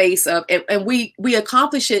this space of, and we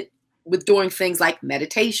accomplish it with doing things like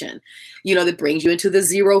meditation, that brings you into the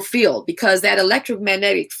zero field, because that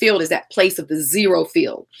electromagnetic field is that place of the zero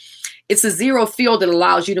field. It's a zero field that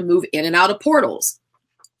allows you to move in and out of portals,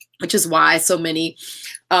 which is why so many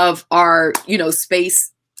of our,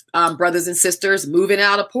 space brothers and sisters moving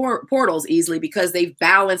out of portals easily, because they've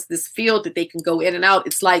balanced this field that they can go in and out.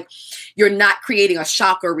 It's like you're not creating a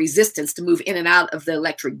shock or resistance to move in and out of the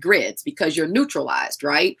electric grids because you're neutralized,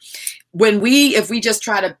 right? If we just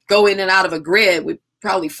try to go in and out of a grid, we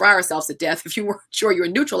probably fry ourselves to death if you weren't sure you're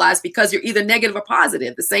neutralized, because you're either negative or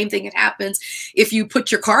positive. The same thing that happens if you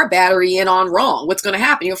put your car battery in on wrong. What's going to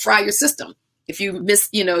happen? You'll fry your system. If you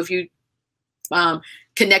if you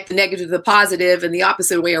connect the negative to the positive and the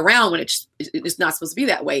opposite way around, when it's not supposed to be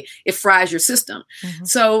that way, it fries your system. Mm-hmm.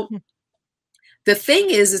 So the thing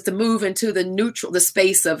is to move into the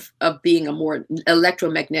space of being a more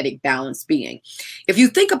electromagnetic balanced being. If you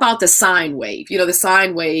think about the sine wave, the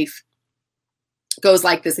sine wave goes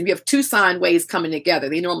like this. If you have two sine waves coming together,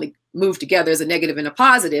 they normally move together as a negative and a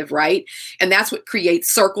positive, right? And that's what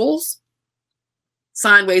creates circles.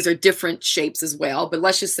 Sine waves are different shapes as well, but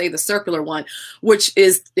let's just say the circular one, which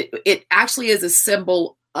is, it actually is a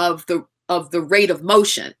symbol of the rate of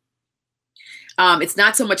motion. It's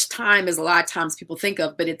not so much time as a lot of times people think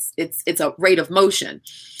of, but it's a rate of motion.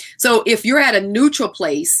 So if you're at a neutral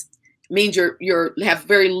place, it means you have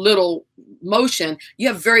very little motion. You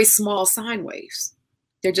have very small sine waves.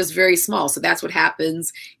 They're just very small. So that's what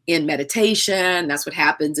happens in meditation. That's what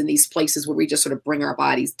happens in these places where we just sort of bring our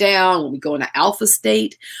bodies down, when we go into alpha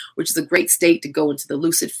state, which is a great state to go into the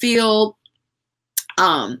lucid field.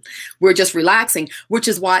 We're just relaxing, which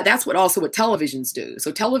is why that's what televisions do.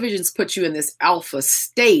 So televisions put you in this alpha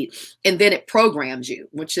state, and then it programs you,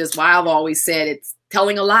 which is why I've always said it's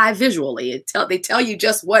telling a lie visually. They tell you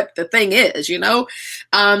just what the thing is,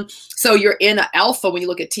 So you're in an alpha when you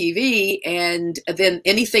look at TV, and then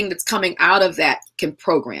anything that's coming out of that can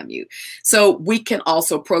program you. So we can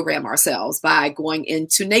also program ourselves by going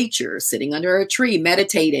into nature, sitting under a tree,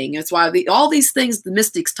 meditating. That's why all these things the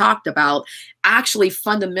mystics talked about actually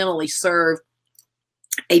fundamentally serve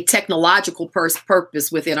a technological purpose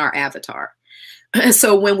within our avatar.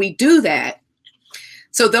 So when we do that,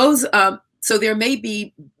 so there may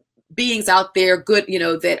be beings out there,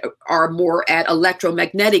 that are more at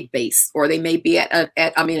electromagnetic base, or they may be at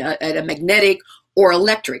a magnetic or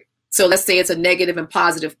electric. So let's say it's a negative and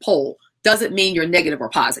positive pole. Doesn't mean you're negative or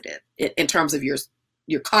positive in terms of your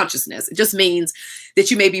consciousness. It just means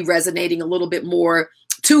that you may be resonating a little bit more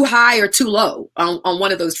too high or too low on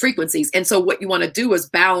one of those frequencies. And so what you want to do is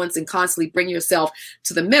balance and constantly bring yourself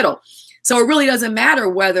to the middle. So it really doesn't matter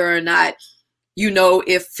whether or not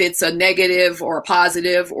if it's a negative or a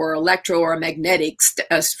positive or electro or a magnetic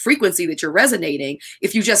frequency that you're resonating.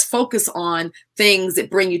 If you just focus on things that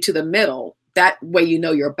bring you to the middle, that way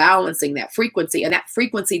you're balancing that frequency, and that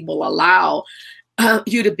frequency will allow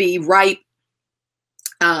you to be right.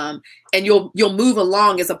 And you'll move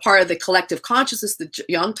along as a part of the collective consciousness that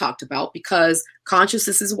Jung talked about, because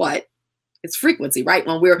consciousness is what? It's frequency, right?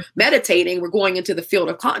 When we're meditating, we're going into the field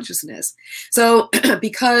of consciousness. So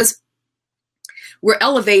because we're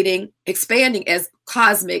elevating, expanding as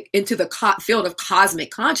cosmic into the field of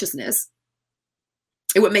cosmic consciousness,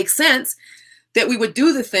 it would make sense that we would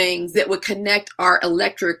do the things that would connect our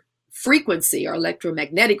electric frequency, our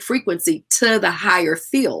electromagnetic frequency, to the higher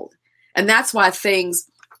field. And that's why things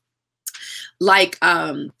like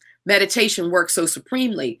meditation work so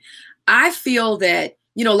supremely. I feel that,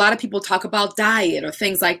 you know, a lot of people talk about diet or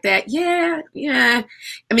things like that. Yeah.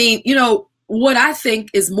 I mean, you know, what I think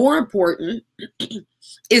is more important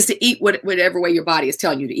is to eat whatever way your body is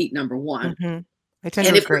telling you to eat, number one. Mm-hmm.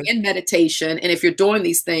 And if you're in meditation and if you're doing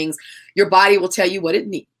these things, your body will tell you what it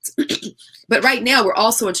needs. But right now, we're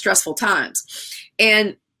also in stressful times.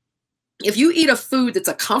 And if you eat a food that's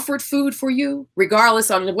a comfort food for you,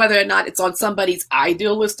 regardless on whether or not it's on somebody's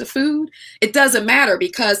ideal list of food, it doesn't matter,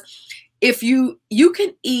 because if you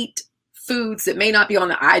can eat foods that may not be on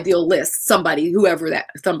the ideal list, whoever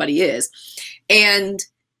that somebody is, and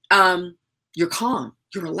you're calm,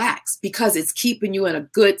 you're relaxed, because it's keeping you in a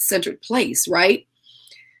good centered place, right?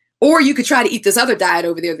 Or you could try to eat this other diet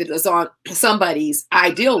over there that is on somebody's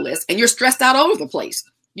ideal list, and you're stressed out all over the place.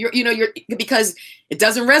 You're because it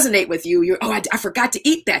doesn't resonate with you. I forgot to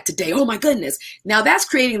eat that today. Oh my goodness. Now that's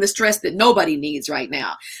creating the stress that nobody needs right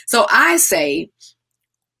now. So I say,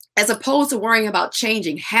 as opposed to worrying about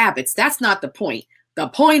changing habits, that's not the point. The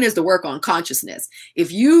point is to work on consciousness.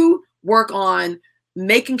 If you work on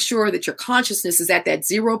making sure that your consciousness is at that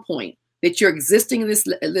 0 point, that you're existing in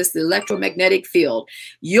this electromagnetic field,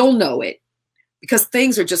 you'll know it, because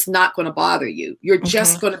things are just not going to bother you. You're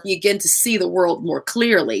just going to begin to see the world more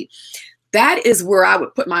clearly. That is where I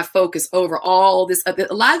would put my focus over all this.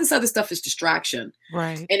 A lot of this other stuff is distraction.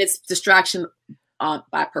 Right. And it's distraction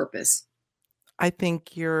by purpose. I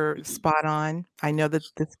think you're spot on. I know that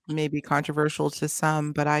this may be controversial to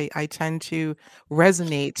some, but I tend to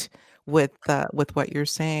resonate with what you're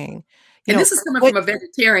saying. And this is coming from a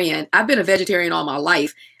vegetarian. I've been a vegetarian all my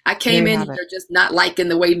life. I came in here just not liking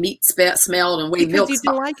the way meat smelled and the way milk smelled. Because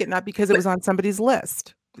you didn't like it, not because it was on somebody's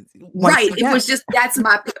list. Right. It was just, and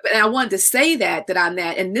I wanted to say that I'm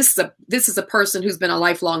that. And this is a person who's been a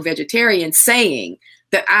lifelong vegetarian saying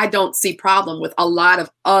that I don't see problem with a lot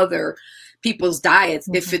of other people's diets.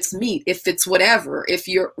 If it's meat, if it's whatever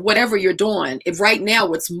you're doing, if right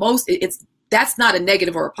now that's not a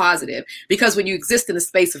negative or a positive, because when you exist in a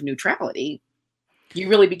space of neutrality, you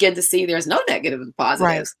really begin to see there's no negative and positives.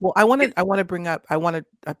 Right. Well, I want to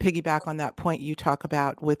piggyback on that point you talk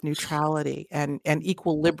about with neutrality and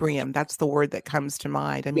equilibrium. That's the word that comes to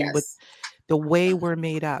mind. I mean, Yes. with the way we're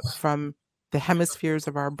made up, from the hemispheres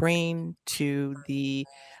of our brain to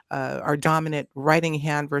our dominant writing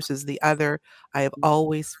hand versus the other, I have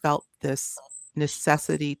always felt this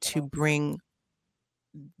necessity to bring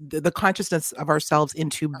the consciousness of ourselves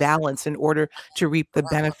into balance in order to reap the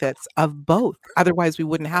benefits of both. Otherwise, we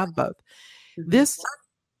wouldn't have both. This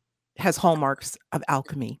has hallmarks of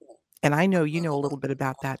alchemy. And I know you know a little bit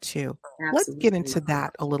about that too. Absolutely. Let's get into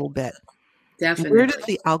that a little bit. Definitely. Where does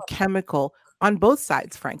the alchemical, on both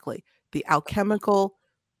sides, frankly, the alchemical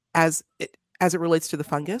as it relates to the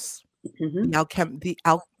fungus, the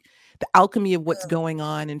alchemy of what's going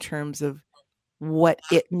on in terms of what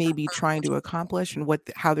it may be trying to accomplish and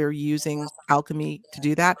how they're using alchemy to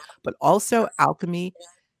do that, but also alchemy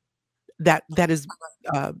that is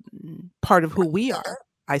part of who we are.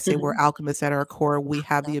 I say we're alchemists at our core. We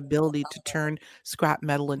have the ability to turn scrap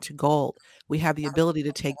metal into gold. We have the ability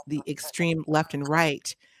to take the extreme left and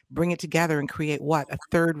right, bring it together and create a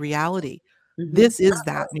third reality. This is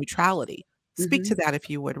that neutrality. Speak to that, if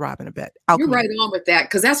you would, Robin, a bit. Alchemy. You're right on with that,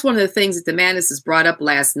 because that's one of the things that the Manises brought up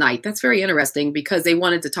last night. That's very interesting, because they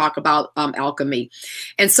wanted to talk about alchemy.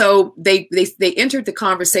 And so they entered the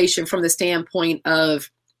conversation from the standpoint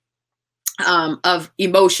of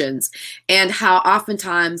emotions, and how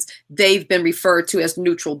oftentimes they've been referred to as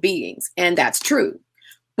neutral beings. And that's true.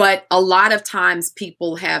 But a lot of times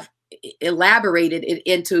people have elaborated it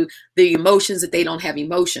into the emotions that they don't have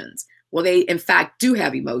emotions. Well, they in fact do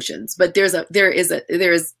have emotions, but there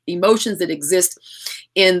is emotions that exist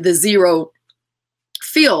in the zero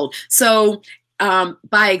field. So,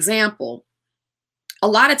 by example, a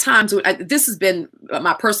lot of times, this has been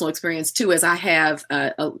my personal experience too, as I have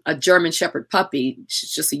a German Shepherd puppy,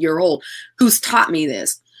 she's just a year old, who's taught me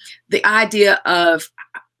this: the idea of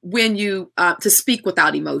when you to speak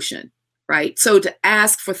without emotion, right? So to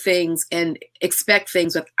ask for things and expect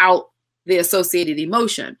things without the associated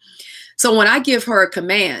emotion. So when I give her a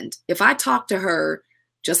command, if I talk to her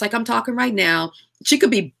just like I'm talking right now, she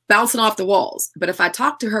could be bouncing off the walls. But if I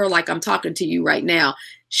talk to her like I'm talking to you right now,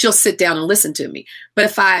 she'll sit down and listen to me. But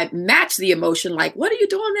if I match the emotion, like, what are you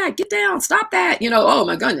doing that? Get down, stop that. Oh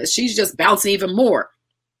my goodness, she's just bouncing even more.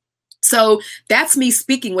 So that's me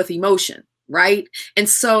speaking with emotion, right? And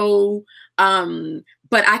so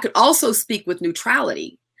But I could also speak with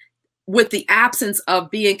neutrality, with the absence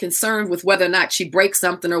of being concerned with whether or not she breaks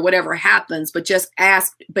something or whatever happens, but just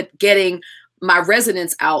but getting my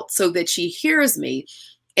resonance out so that she hears me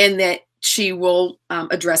and that she will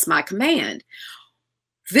address my command.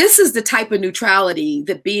 This is the type of neutrality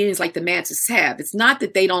that beings like the mantis have. It's not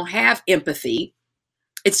that they don't have empathy.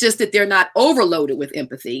 It's just that they're not overloaded with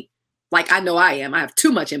empathy. Like I know I am. I have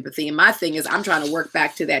too much empathy. And my thing is I'm trying to work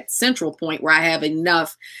back to that central point where I have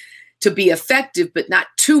enough to be effective, but not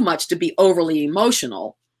too much to be overly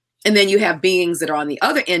emotional. And then you have beings that are on the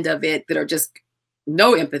other end of it that are just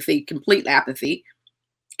no empathy, complete apathy.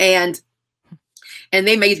 And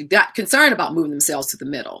they may be concerned about moving themselves to the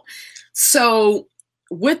middle. So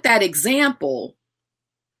with that example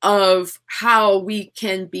of how we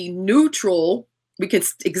can be neutral, we can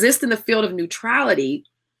exist in the field of neutrality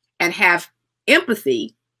and have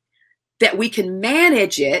empathy, that we can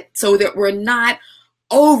manage it so that we're not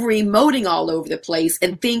over emoting all over the place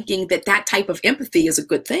and thinking that that type of empathy is a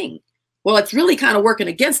good thing. Well, it's really kind of working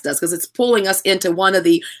against us because it's pulling us into one of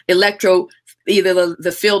the either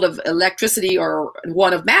the field of electricity or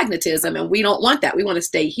one of magnetism. And we don't want that. We want to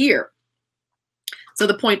stay here. So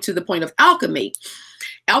the point of alchemy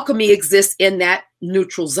exists in that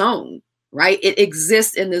neutral zone, right? It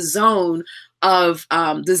exists in the zone of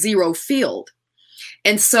the zero field.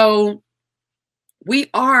 And so we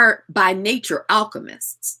are by nature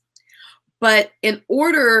alchemists, but in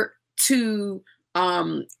order to,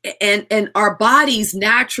 and our bodies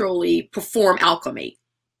naturally perform alchemy.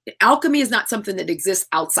 Alchemy is not something that exists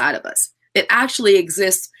outside of us. It actually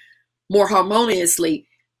exists more harmoniously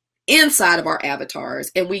inside of our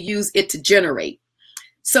avatars, and we use it to generate.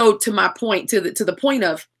 So to my point, to the point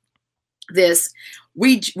of this,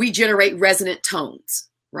 we generate resonant tones,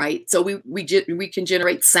 right? So we can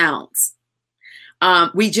generate sounds.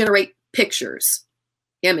 We generate pictures,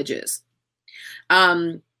 images.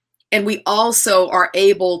 And we also are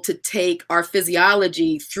able to take our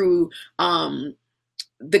physiology through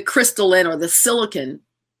the crystalline or the silicon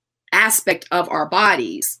aspect of our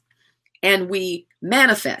bodies, and we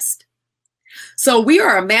manifest. So we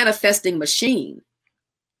are a manifesting machine.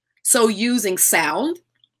 So using sound,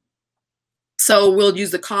 so we'll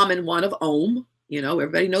use the common one of Om. You know,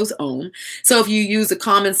 everybody knows Om. So if you use the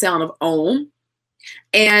common sound of Om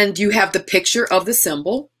and you have the picture of the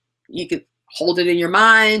symbol, you can hold it in your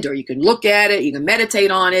mind or you can look at it, you can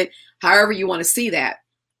meditate on it, however you want to see that.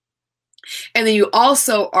 And then you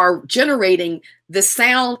also are generating the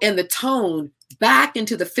sound and the tone back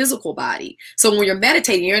into the physical body. So when you're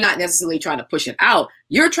meditating, you're not necessarily trying to push it out,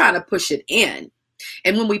 you're trying to push it in.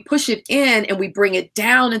 And when we push it in and we bring it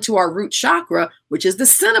down into our root chakra, which is the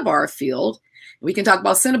Cinnabar field, we can talk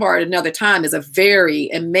about Cinnabar at another time, is a very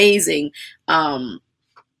amazing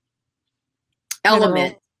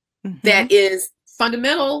element that is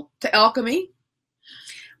fundamental to alchemy.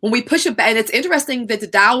 When we push it back, and it's interesting that the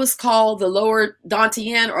Taoists call the lower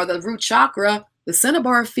Dantian or the root chakra the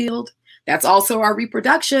Cinnabar field. That's also our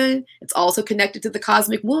reproduction. It's also connected to the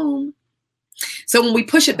cosmic womb. So when we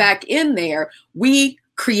push it back in there, we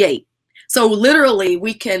create. So literally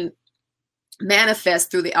we can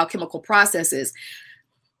manifest through the alchemical processes.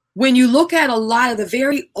 When you look at a lot of the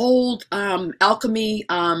very old alchemy,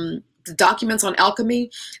 the documents on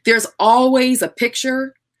alchemy, there's always a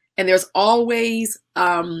picture and there's always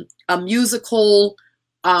a musical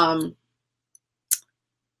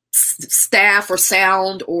staff or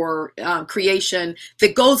sound or creation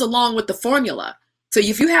that goes along with the formula. So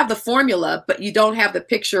if you have the formula, but you don't have the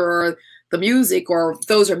picture or the music, or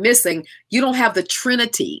those are missing, you don't have the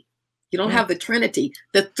Trinity. You don't have the Trinity,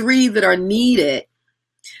 the three that are needed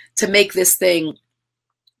to make this thing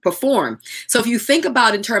perform. So if you think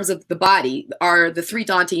about in terms of the body, are the three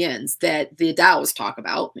Dantians that the Taoists talk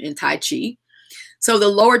about in Tai Chi. So the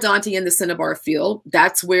lower Dantian, the Cinnabar field,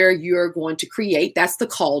 that's where you're going to create. That's the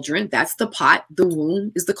cauldron. That's the pot. The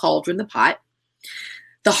womb is the cauldron, the pot.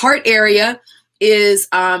 The heart area is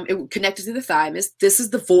connected to the thymus. This is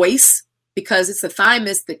the voice, because it's the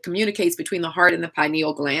thymus that communicates between the heart and the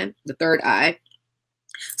pineal gland, the third eye.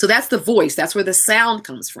 So that's the voice. That's where the sound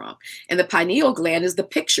comes from. And the pineal gland is the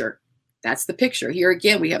picture. That's the picture. Here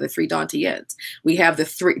again, we have the three Dantians. We have the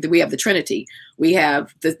Trinity. We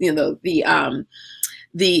have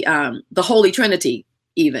the Holy Trinity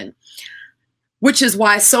even, which is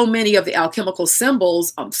why so many of the alchemical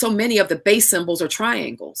symbols, so many of the base symbols are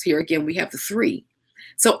triangles. Here again, we have the three.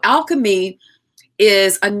 So alchemy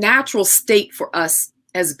is a natural state for us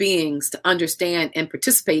as beings to understand and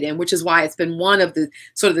participate in, which is why it's been one of the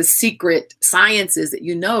sort of the secret sciences that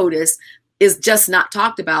you notice is just not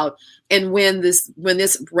talked about. And when this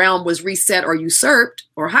realm was reset or usurped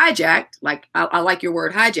or hijacked, like I like your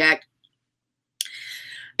word hijacked,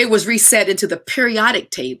 it was reset into the periodic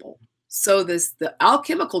table. So the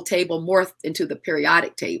alchemical table morphed into the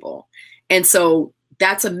periodic table. And so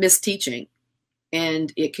that's a misteaching.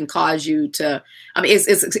 And it can cause you to,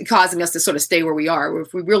 it's causing us to sort of stay where we are.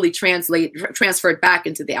 If we really transferred back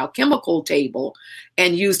into the alchemical table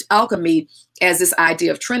and used alchemy as this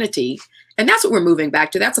idea of Trinity, and that's what we're moving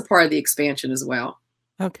back to. That's a part of the expansion as well.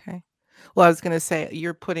 Okay. Well, I was going to say,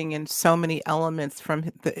 you're putting in so many elements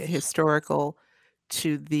from the historical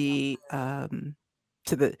to the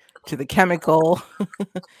chemical,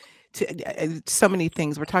 to so many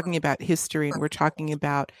things. We're talking about history, and we're talking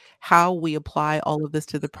about how we apply all of this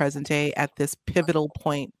to the present day at this pivotal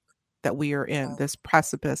point that we are in, this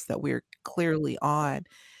precipice that we're clearly on.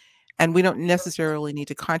 And we don't necessarily need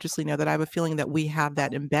to consciously know that. I have a feeling that we have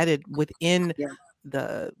that embedded within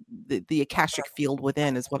the Akashic field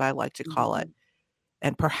within, is what I like to call it.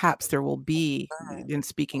 And perhaps there will be, in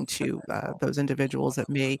speaking to those individuals that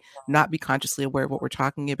may not be consciously aware of what we're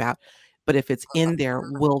talking about, but if it's in there,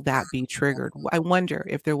 will that be triggered? I wonder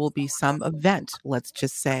if there will be some event, let's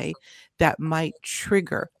just say, that might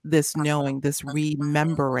trigger this knowing, this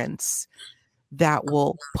remembrance, that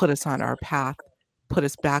will put us on our path, put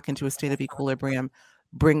us back into a state of equilibrium,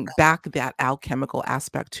 bring back that alchemical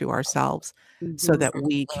aspect to ourselves, so that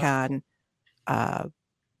we can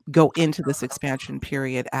go into this expansion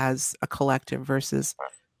period as a collective versus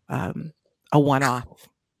a one-off.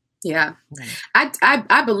 Yeah,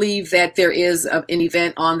 I believe that there is an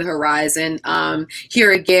event on the horizon.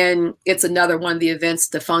 Here again, it's another one of the events,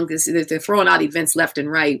 the fungus. They're throwing out events left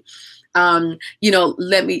and right.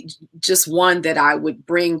 Let me just one that I would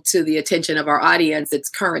bring to the attention of our audience that's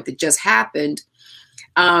current, that just happened.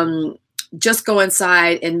 Just go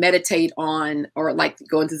inside and meditate on, or like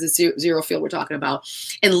go into the zero field we're talking about,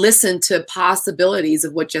 and listen to possibilities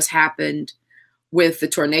of what just happened with the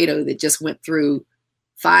tornado that just went through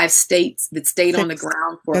 5 states, that stayed on the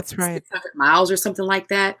ground for 600 miles or something like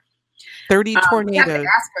that. 30 tornadoes. We have to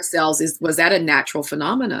ask ourselves, was that a natural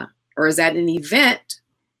phenomena, or is that an event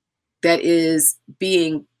that is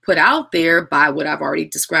being put out there by what I've already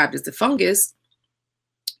described as the fungus,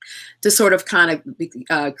 to sort of kind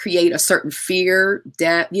of create a certain fear,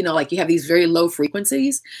 death, like you have these very low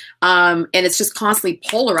frequencies. And it's just constantly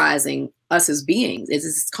polarizing us as beings. It's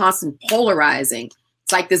this constant polarizing.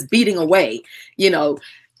 It's like this beating away, to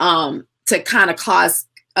kind of cause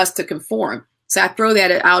us to conform. So I throw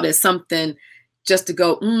that out as something just to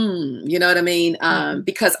go, you know what I mean?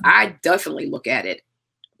 Because I definitely look at it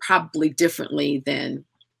probably differently than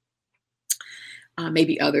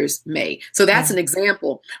maybe others may. So that's an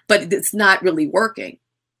example, but it's not really working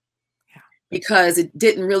because it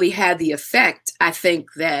didn't really have the effect, I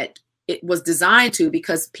think, that it was designed to,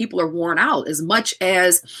 because people are worn out. As much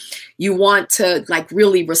as you want to like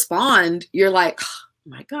really respond, you're like, oh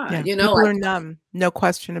my God, people are numb, no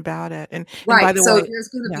question about it. And right. by the So way, there's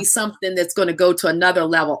going to be something that's going to go to another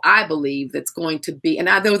level, I believe, that's going to be, and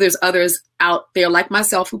I know there's others out there like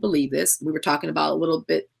myself who believe this. We were talking about a little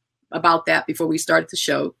bit about that before we started the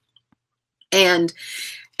show. And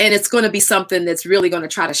it's going to be something that's really going to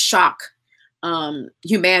try to shock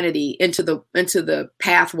humanity into the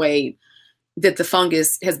pathway that the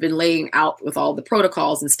fungus has been laying out with all the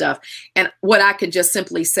protocols and stuff. And what I could just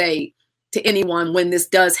simply say to anyone, when this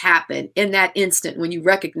does happen, in that instant, when you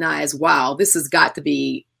recognize, wow, this has got to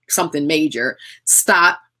be something major,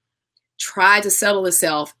 stop, try to settle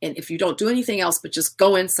yourself. And if you don't do anything else, but just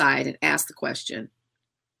go inside and ask the question,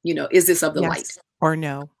 is this of the light or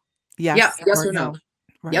no? Yes. Yeah, yes or no.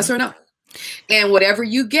 Right. Yes or no. And whatever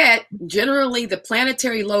you get, generally the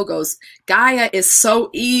planetary logos, Gaia is so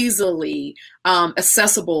easily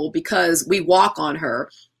accessible because we walk on her,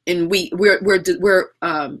 and we're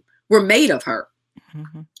made of her.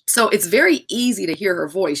 Mm-hmm. So it's very easy to hear her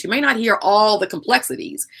voice. You may not hear all the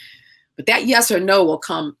complexities, but that yes or no will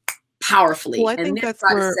come powerfully. Well, I think that's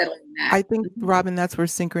where I think, Robin, that's where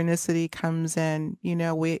synchronicity comes in.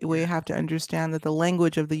 We have to understand that the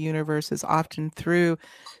language of the universe is often through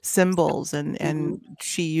symbols, and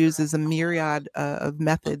she uses a myriad of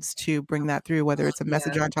methods to bring that through, whether it's a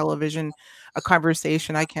message on television, a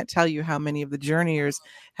conversation. I can't tell you how many of the journeyers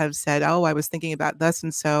have said, oh, I was thinking about thus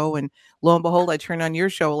and so, and lo and behold, I turned on your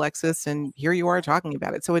show, Alexis, and here you are talking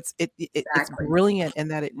about it. So it's brilliant in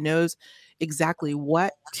that it knows exactly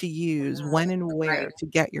what to use, when and where to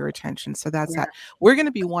get your attention. So that's that. We're going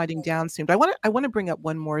to be winding down soon, but I want to bring up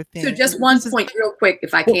one more thing. So just one point real quick,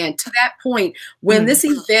 if I can, to that point, when this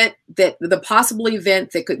event, that the possible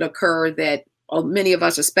event that could occur, that many of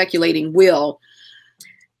us are speculating will.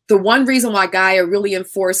 The one reason why Gaia really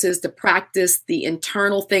enforces to practice the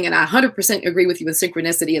internal thing, and I 100% agree with you in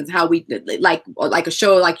synchronicity and how we like a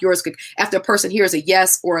show like yours could, after a person hears a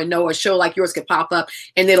yes or a no, a show like yours could pop up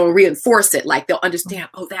and it'll reinforce it. Like they'll understand,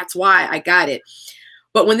 oh, that's why I got it.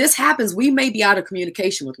 But when this happens, we may be out of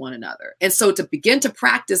communication with one another. And so to begin to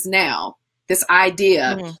practice now, this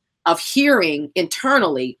idea of hearing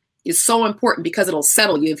internally is so important because it'll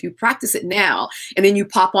settle you. If you practice it now and then you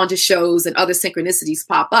pop onto shows and other synchronicities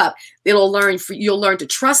pop up, you'll learn to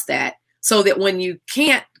trust that, so that when you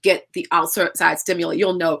can't get the outside stimuli,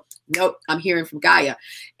 you'll know, nope, I'm hearing from Gaia.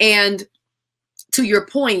 And to your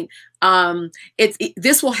point,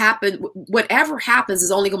 this will happen. Whatever happens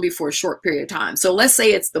is only going to be for a short period of time. So let's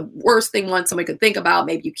say it's the worst thing somebody could think about.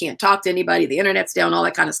 Maybe you can't talk to anybody, the internet's down, all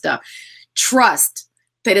that kind of stuff. Trust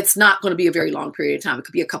that it's not going to be a very long period of time. It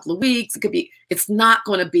could be a couple of weeks. It's not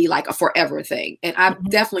going to be like a forever thing. And I've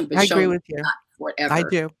definitely been shown agree with you. Not forever. I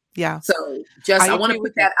do. Yeah. So I want to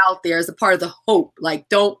put that out there as a part of the hope. Like,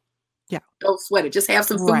 don't sweat it. Just have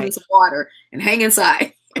some food and some water and hang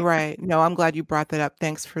inside. Right. No, I'm glad you brought that up.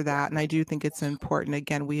 Thanks for that. And I do think it's important.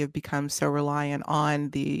 Again, we have become so reliant on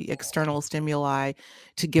the external stimuli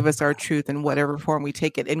to give us our truth in whatever form we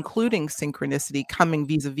take it, including synchronicity coming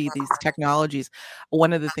vis-a-vis these technologies.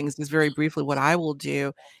 One of the things is, very briefly, what I will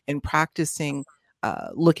do in practicing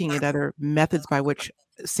looking at other methods by which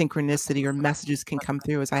synchronicity or messages can come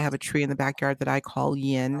through is I have a tree in the backyard that I call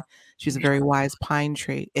Yin. She's a very wise pine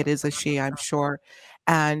tree. It is a she, I'm sure.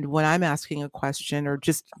 And when I'm asking a question or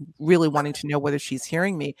just really wanting to know whether she's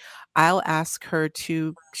hearing me, I'll ask her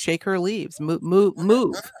to shake her leaves, move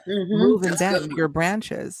and bend your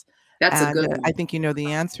branches. That's a good one. I think you know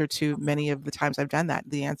the answer to many of the times I've done that.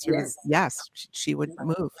 The answer is yes, she would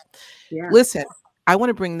move. Yeah. Listen, I want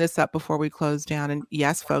to bring this up before we close down. And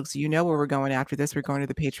yes, folks, you know where we're going after this. We're going to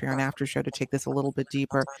the Patreon after show to take this a little bit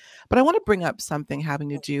deeper. But I want to bring up something having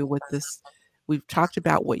to do with this. We've talked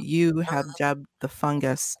about what you have dubbed the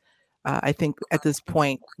fungus. I think at this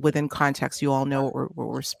point, within context, you all know what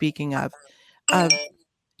we're speaking of.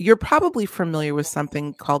 You're probably familiar with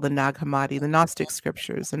something called the Nag Hammadi, the Gnostic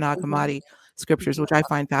scriptures, the Nag Hammadi scriptures, which I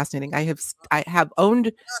find fascinating. I have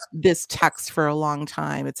owned this text for a long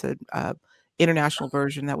time. It's a international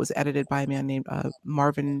version that was edited by a man named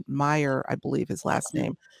Marvin Meyer, I believe his last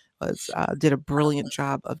name was, did a brilliant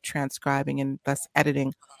job of transcribing and thus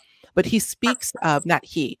editing. But he speaks of, not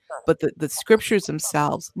he, but the scriptures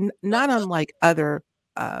themselves, not unlike other,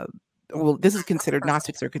 well, this is considered,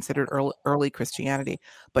 Gnostics are considered early Christianity,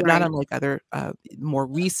 but not unlike other more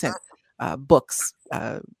recent books,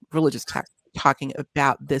 religious texts, talking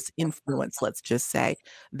about this influence, let's just say,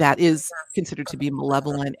 that is considered to be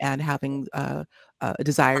malevolent and having a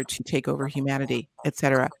desire to take over humanity,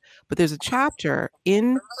 etc. But there's a chapter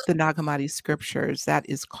in the Nag Hammadi scriptures that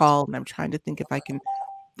is called, and I'm trying to think if I can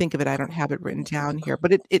think of it, I don't have it written down here,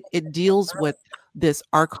 but it deals with this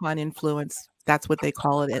archon influence, that's what they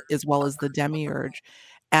call it, as well as the demiurge.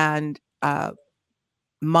 And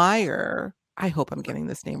Meyer, I hope I'm getting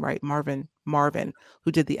this name right, Marvin,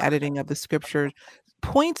 who did the editing of the scripture,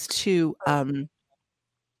 points to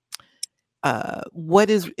what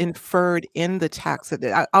is inferred in the text.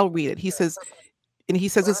 I'll read it. He says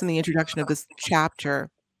this in the introduction of this chapter.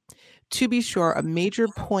 To be sure, a major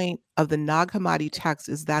point of the Nag Hammadi text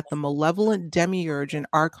is that the malevolent demiurge and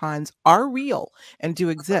archons are real and do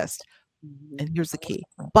exist. And here's the key.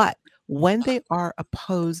 But when they are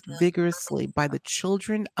opposed vigorously by the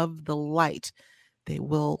children of the light, they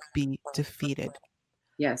will be defeated.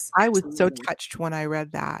 Yes. I was so touched when I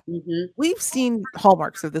read that. We've seen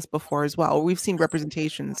hallmarks of this before as well. We've seen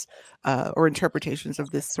representations or interpretations of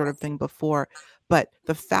this sort of thing before. But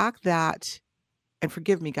the fact that, and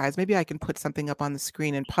forgive me, guys, maybe I can put something up on the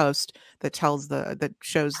screen and post that shows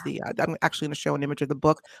the, I'm actually going to show an image of the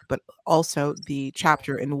book, but also the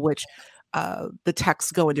chapter in which the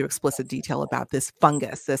texts go into explicit detail about this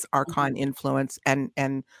fungus, this archon influence,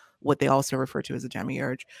 and what they also refer to as a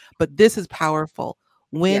demiurge. But this is powerful.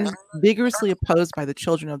 When vigorously opposed by the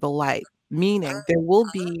children of the light, meaning there will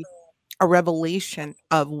be a revelation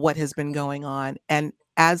of what has been going on. And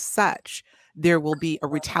as such, there will be a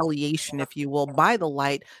retaliation, if you will, by the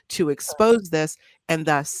light to expose this and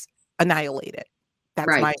thus annihilate it.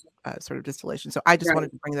 That's my sort of distillation. So I just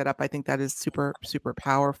wanted to bring that up. I think that is super, super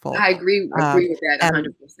powerful. I agree with that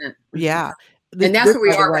 100%. Yeah. And that's where we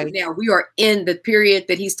by the are right way, now. We are in the period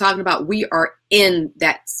that he's talking about. We are in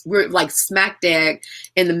that. We're like smack dab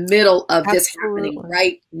in the middle of this happening absolutely.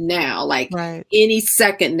 right now. Like Right. any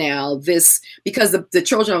second now, because the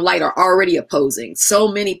Children of Light are already opposing. So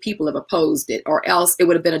many people have opposed it, or else it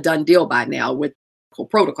would have been a done deal by now with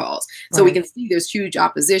protocols. So we Right. can see there's huge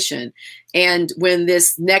opposition. And when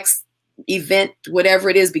this next event, whatever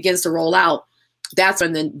it is, begins to roll out, that's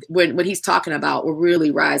when he's talking about will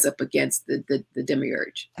really rise up against the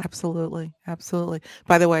demiurge. Absolutely. Absolutely.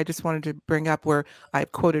 By the way, I just wanted to bring up where I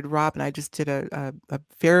quoted Rob, and I just did a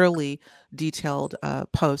fairly detailed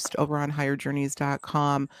post over on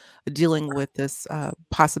higherjourneys.com dealing with this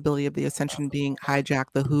possibility of the ascension being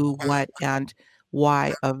hijacked, the who, what, and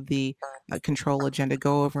why of the control agenda.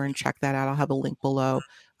 Go over and check that out. I'll have a link below.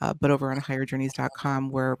 But over on higherjourneys.com,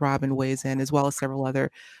 where Robin weighs in, as well as several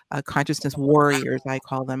other consciousness warriors, I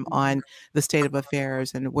call them, on the state of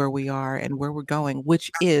affairs and where we are and where we're going,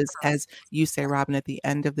 which is, as you say, Robin, at the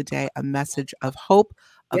end of the day, a message of hope,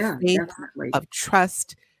 of Yeah, faith, definitely. of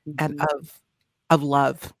trust, and Mhm. of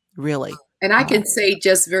love, really. And I can say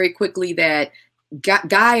just very quickly that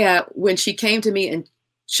Gaia, when she came to me and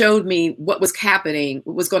showed me what was happening,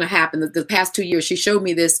 what was going to happen the past 2 years, she showed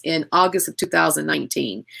me this in August of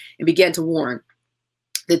 2019 and began to warn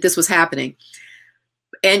that this was happening.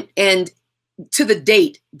 And to the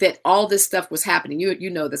date that all this stuff was happening, you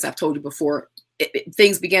know this, I've told you before,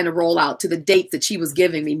 things began to roll out to the date that she was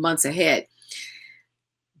giving me months ahead.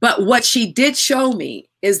 But what she did show me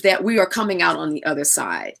is that we are coming out on the other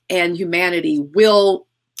side, and humanity will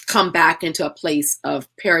come back into a place of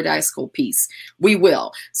paradisical peace. We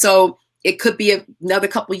will. So it could be another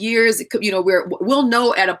couple of years. It could, we'll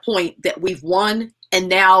know at a point that we've won. And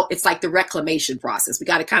now it's like the reclamation process. We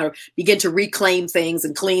got to kind of begin to reclaim things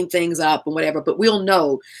and clean things up and whatever, but we'll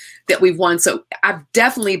know that we've won. So I've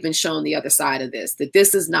definitely been shown the other side of this, that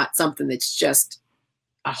this is not something that's just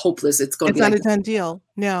a hopeless. It's going to It's be not like a done deal.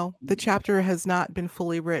 No, the chapter has not been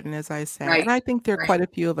fully written, as I say. right. And I think there are Right. quite a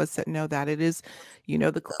few of us that know that. It is,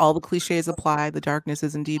 all the cliches apply. The darkness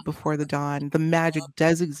is indeed before the dawn. The magic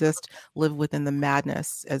does exist, live within the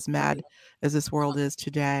madness, as mad as this world is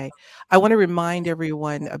today. I want to remind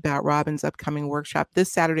everyone about Robin's upcoming workshop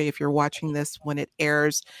this Saturday. If you're watching this when it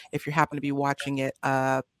airs, if you happen to be watching it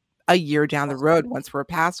a year down the road, once we're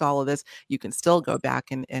past all of this, you can still go back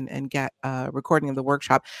and get a recording of the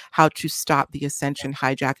workshop, How to Stop the Ascension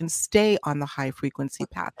Hijack and Stay on the High Frequency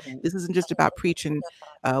Path. This isn't just about preaching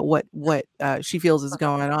what she feels is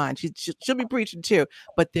going on. She'll be preaching too,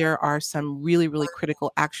 but there are some really, really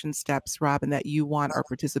critical action steps, Robin, that you want our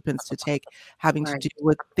participants to take, having to do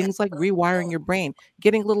with things like rewiring your brain,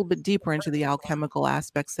 getting a little bit deeper into the alchemical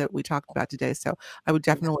aspects that we talked about today. So I would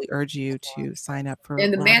definitely urge you to sign up for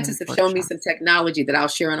And the Robin's Mantis have shown me workshop. some technology that I'll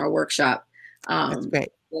share in our workshop. That's great.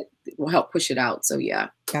 That will help push it out. So yeah.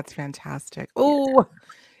 That's fantastic. Oh,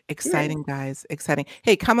 exciting, guys. Exciting.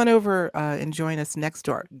 Hey, come on over and join us next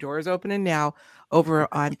door. Doors opening now over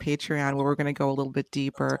on Patreon, where we're going to go a little bit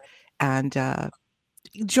deeper and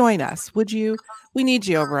join us. Would you? We need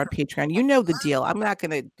you over on Patreon. You know the deal. I'm not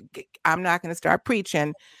going to start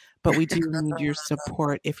preaching, but we do need your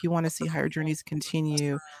support. If you want to see Higher Journeys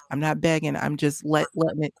continue, I'm not begging. I'm just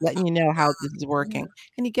letting you know how this is working.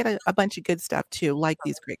 And you get a bunch of good stuff too, like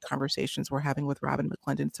these great conversations we're having with Robin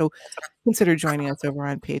McClendon. So consider joining us over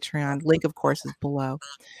on Patreon. Link, of course, is below.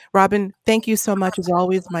 Robin, thank you so much as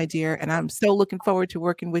always, my dear. And I'm so looking forward to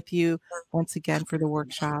working with you once again for the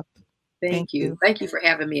workshop. Thank you. Thank you for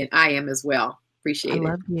having me. And I am as well. Appreciate it. I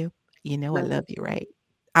love you. You know I love you, right?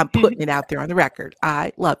 I'm putting it out there on the record.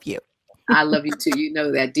 I love you. I love you too. You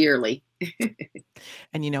know that dearly.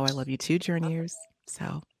 And you know I love you too, Journeyers.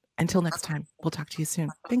 So until next time, we'll talk to you soon.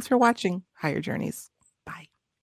 Thanks for watching Higher Journeys.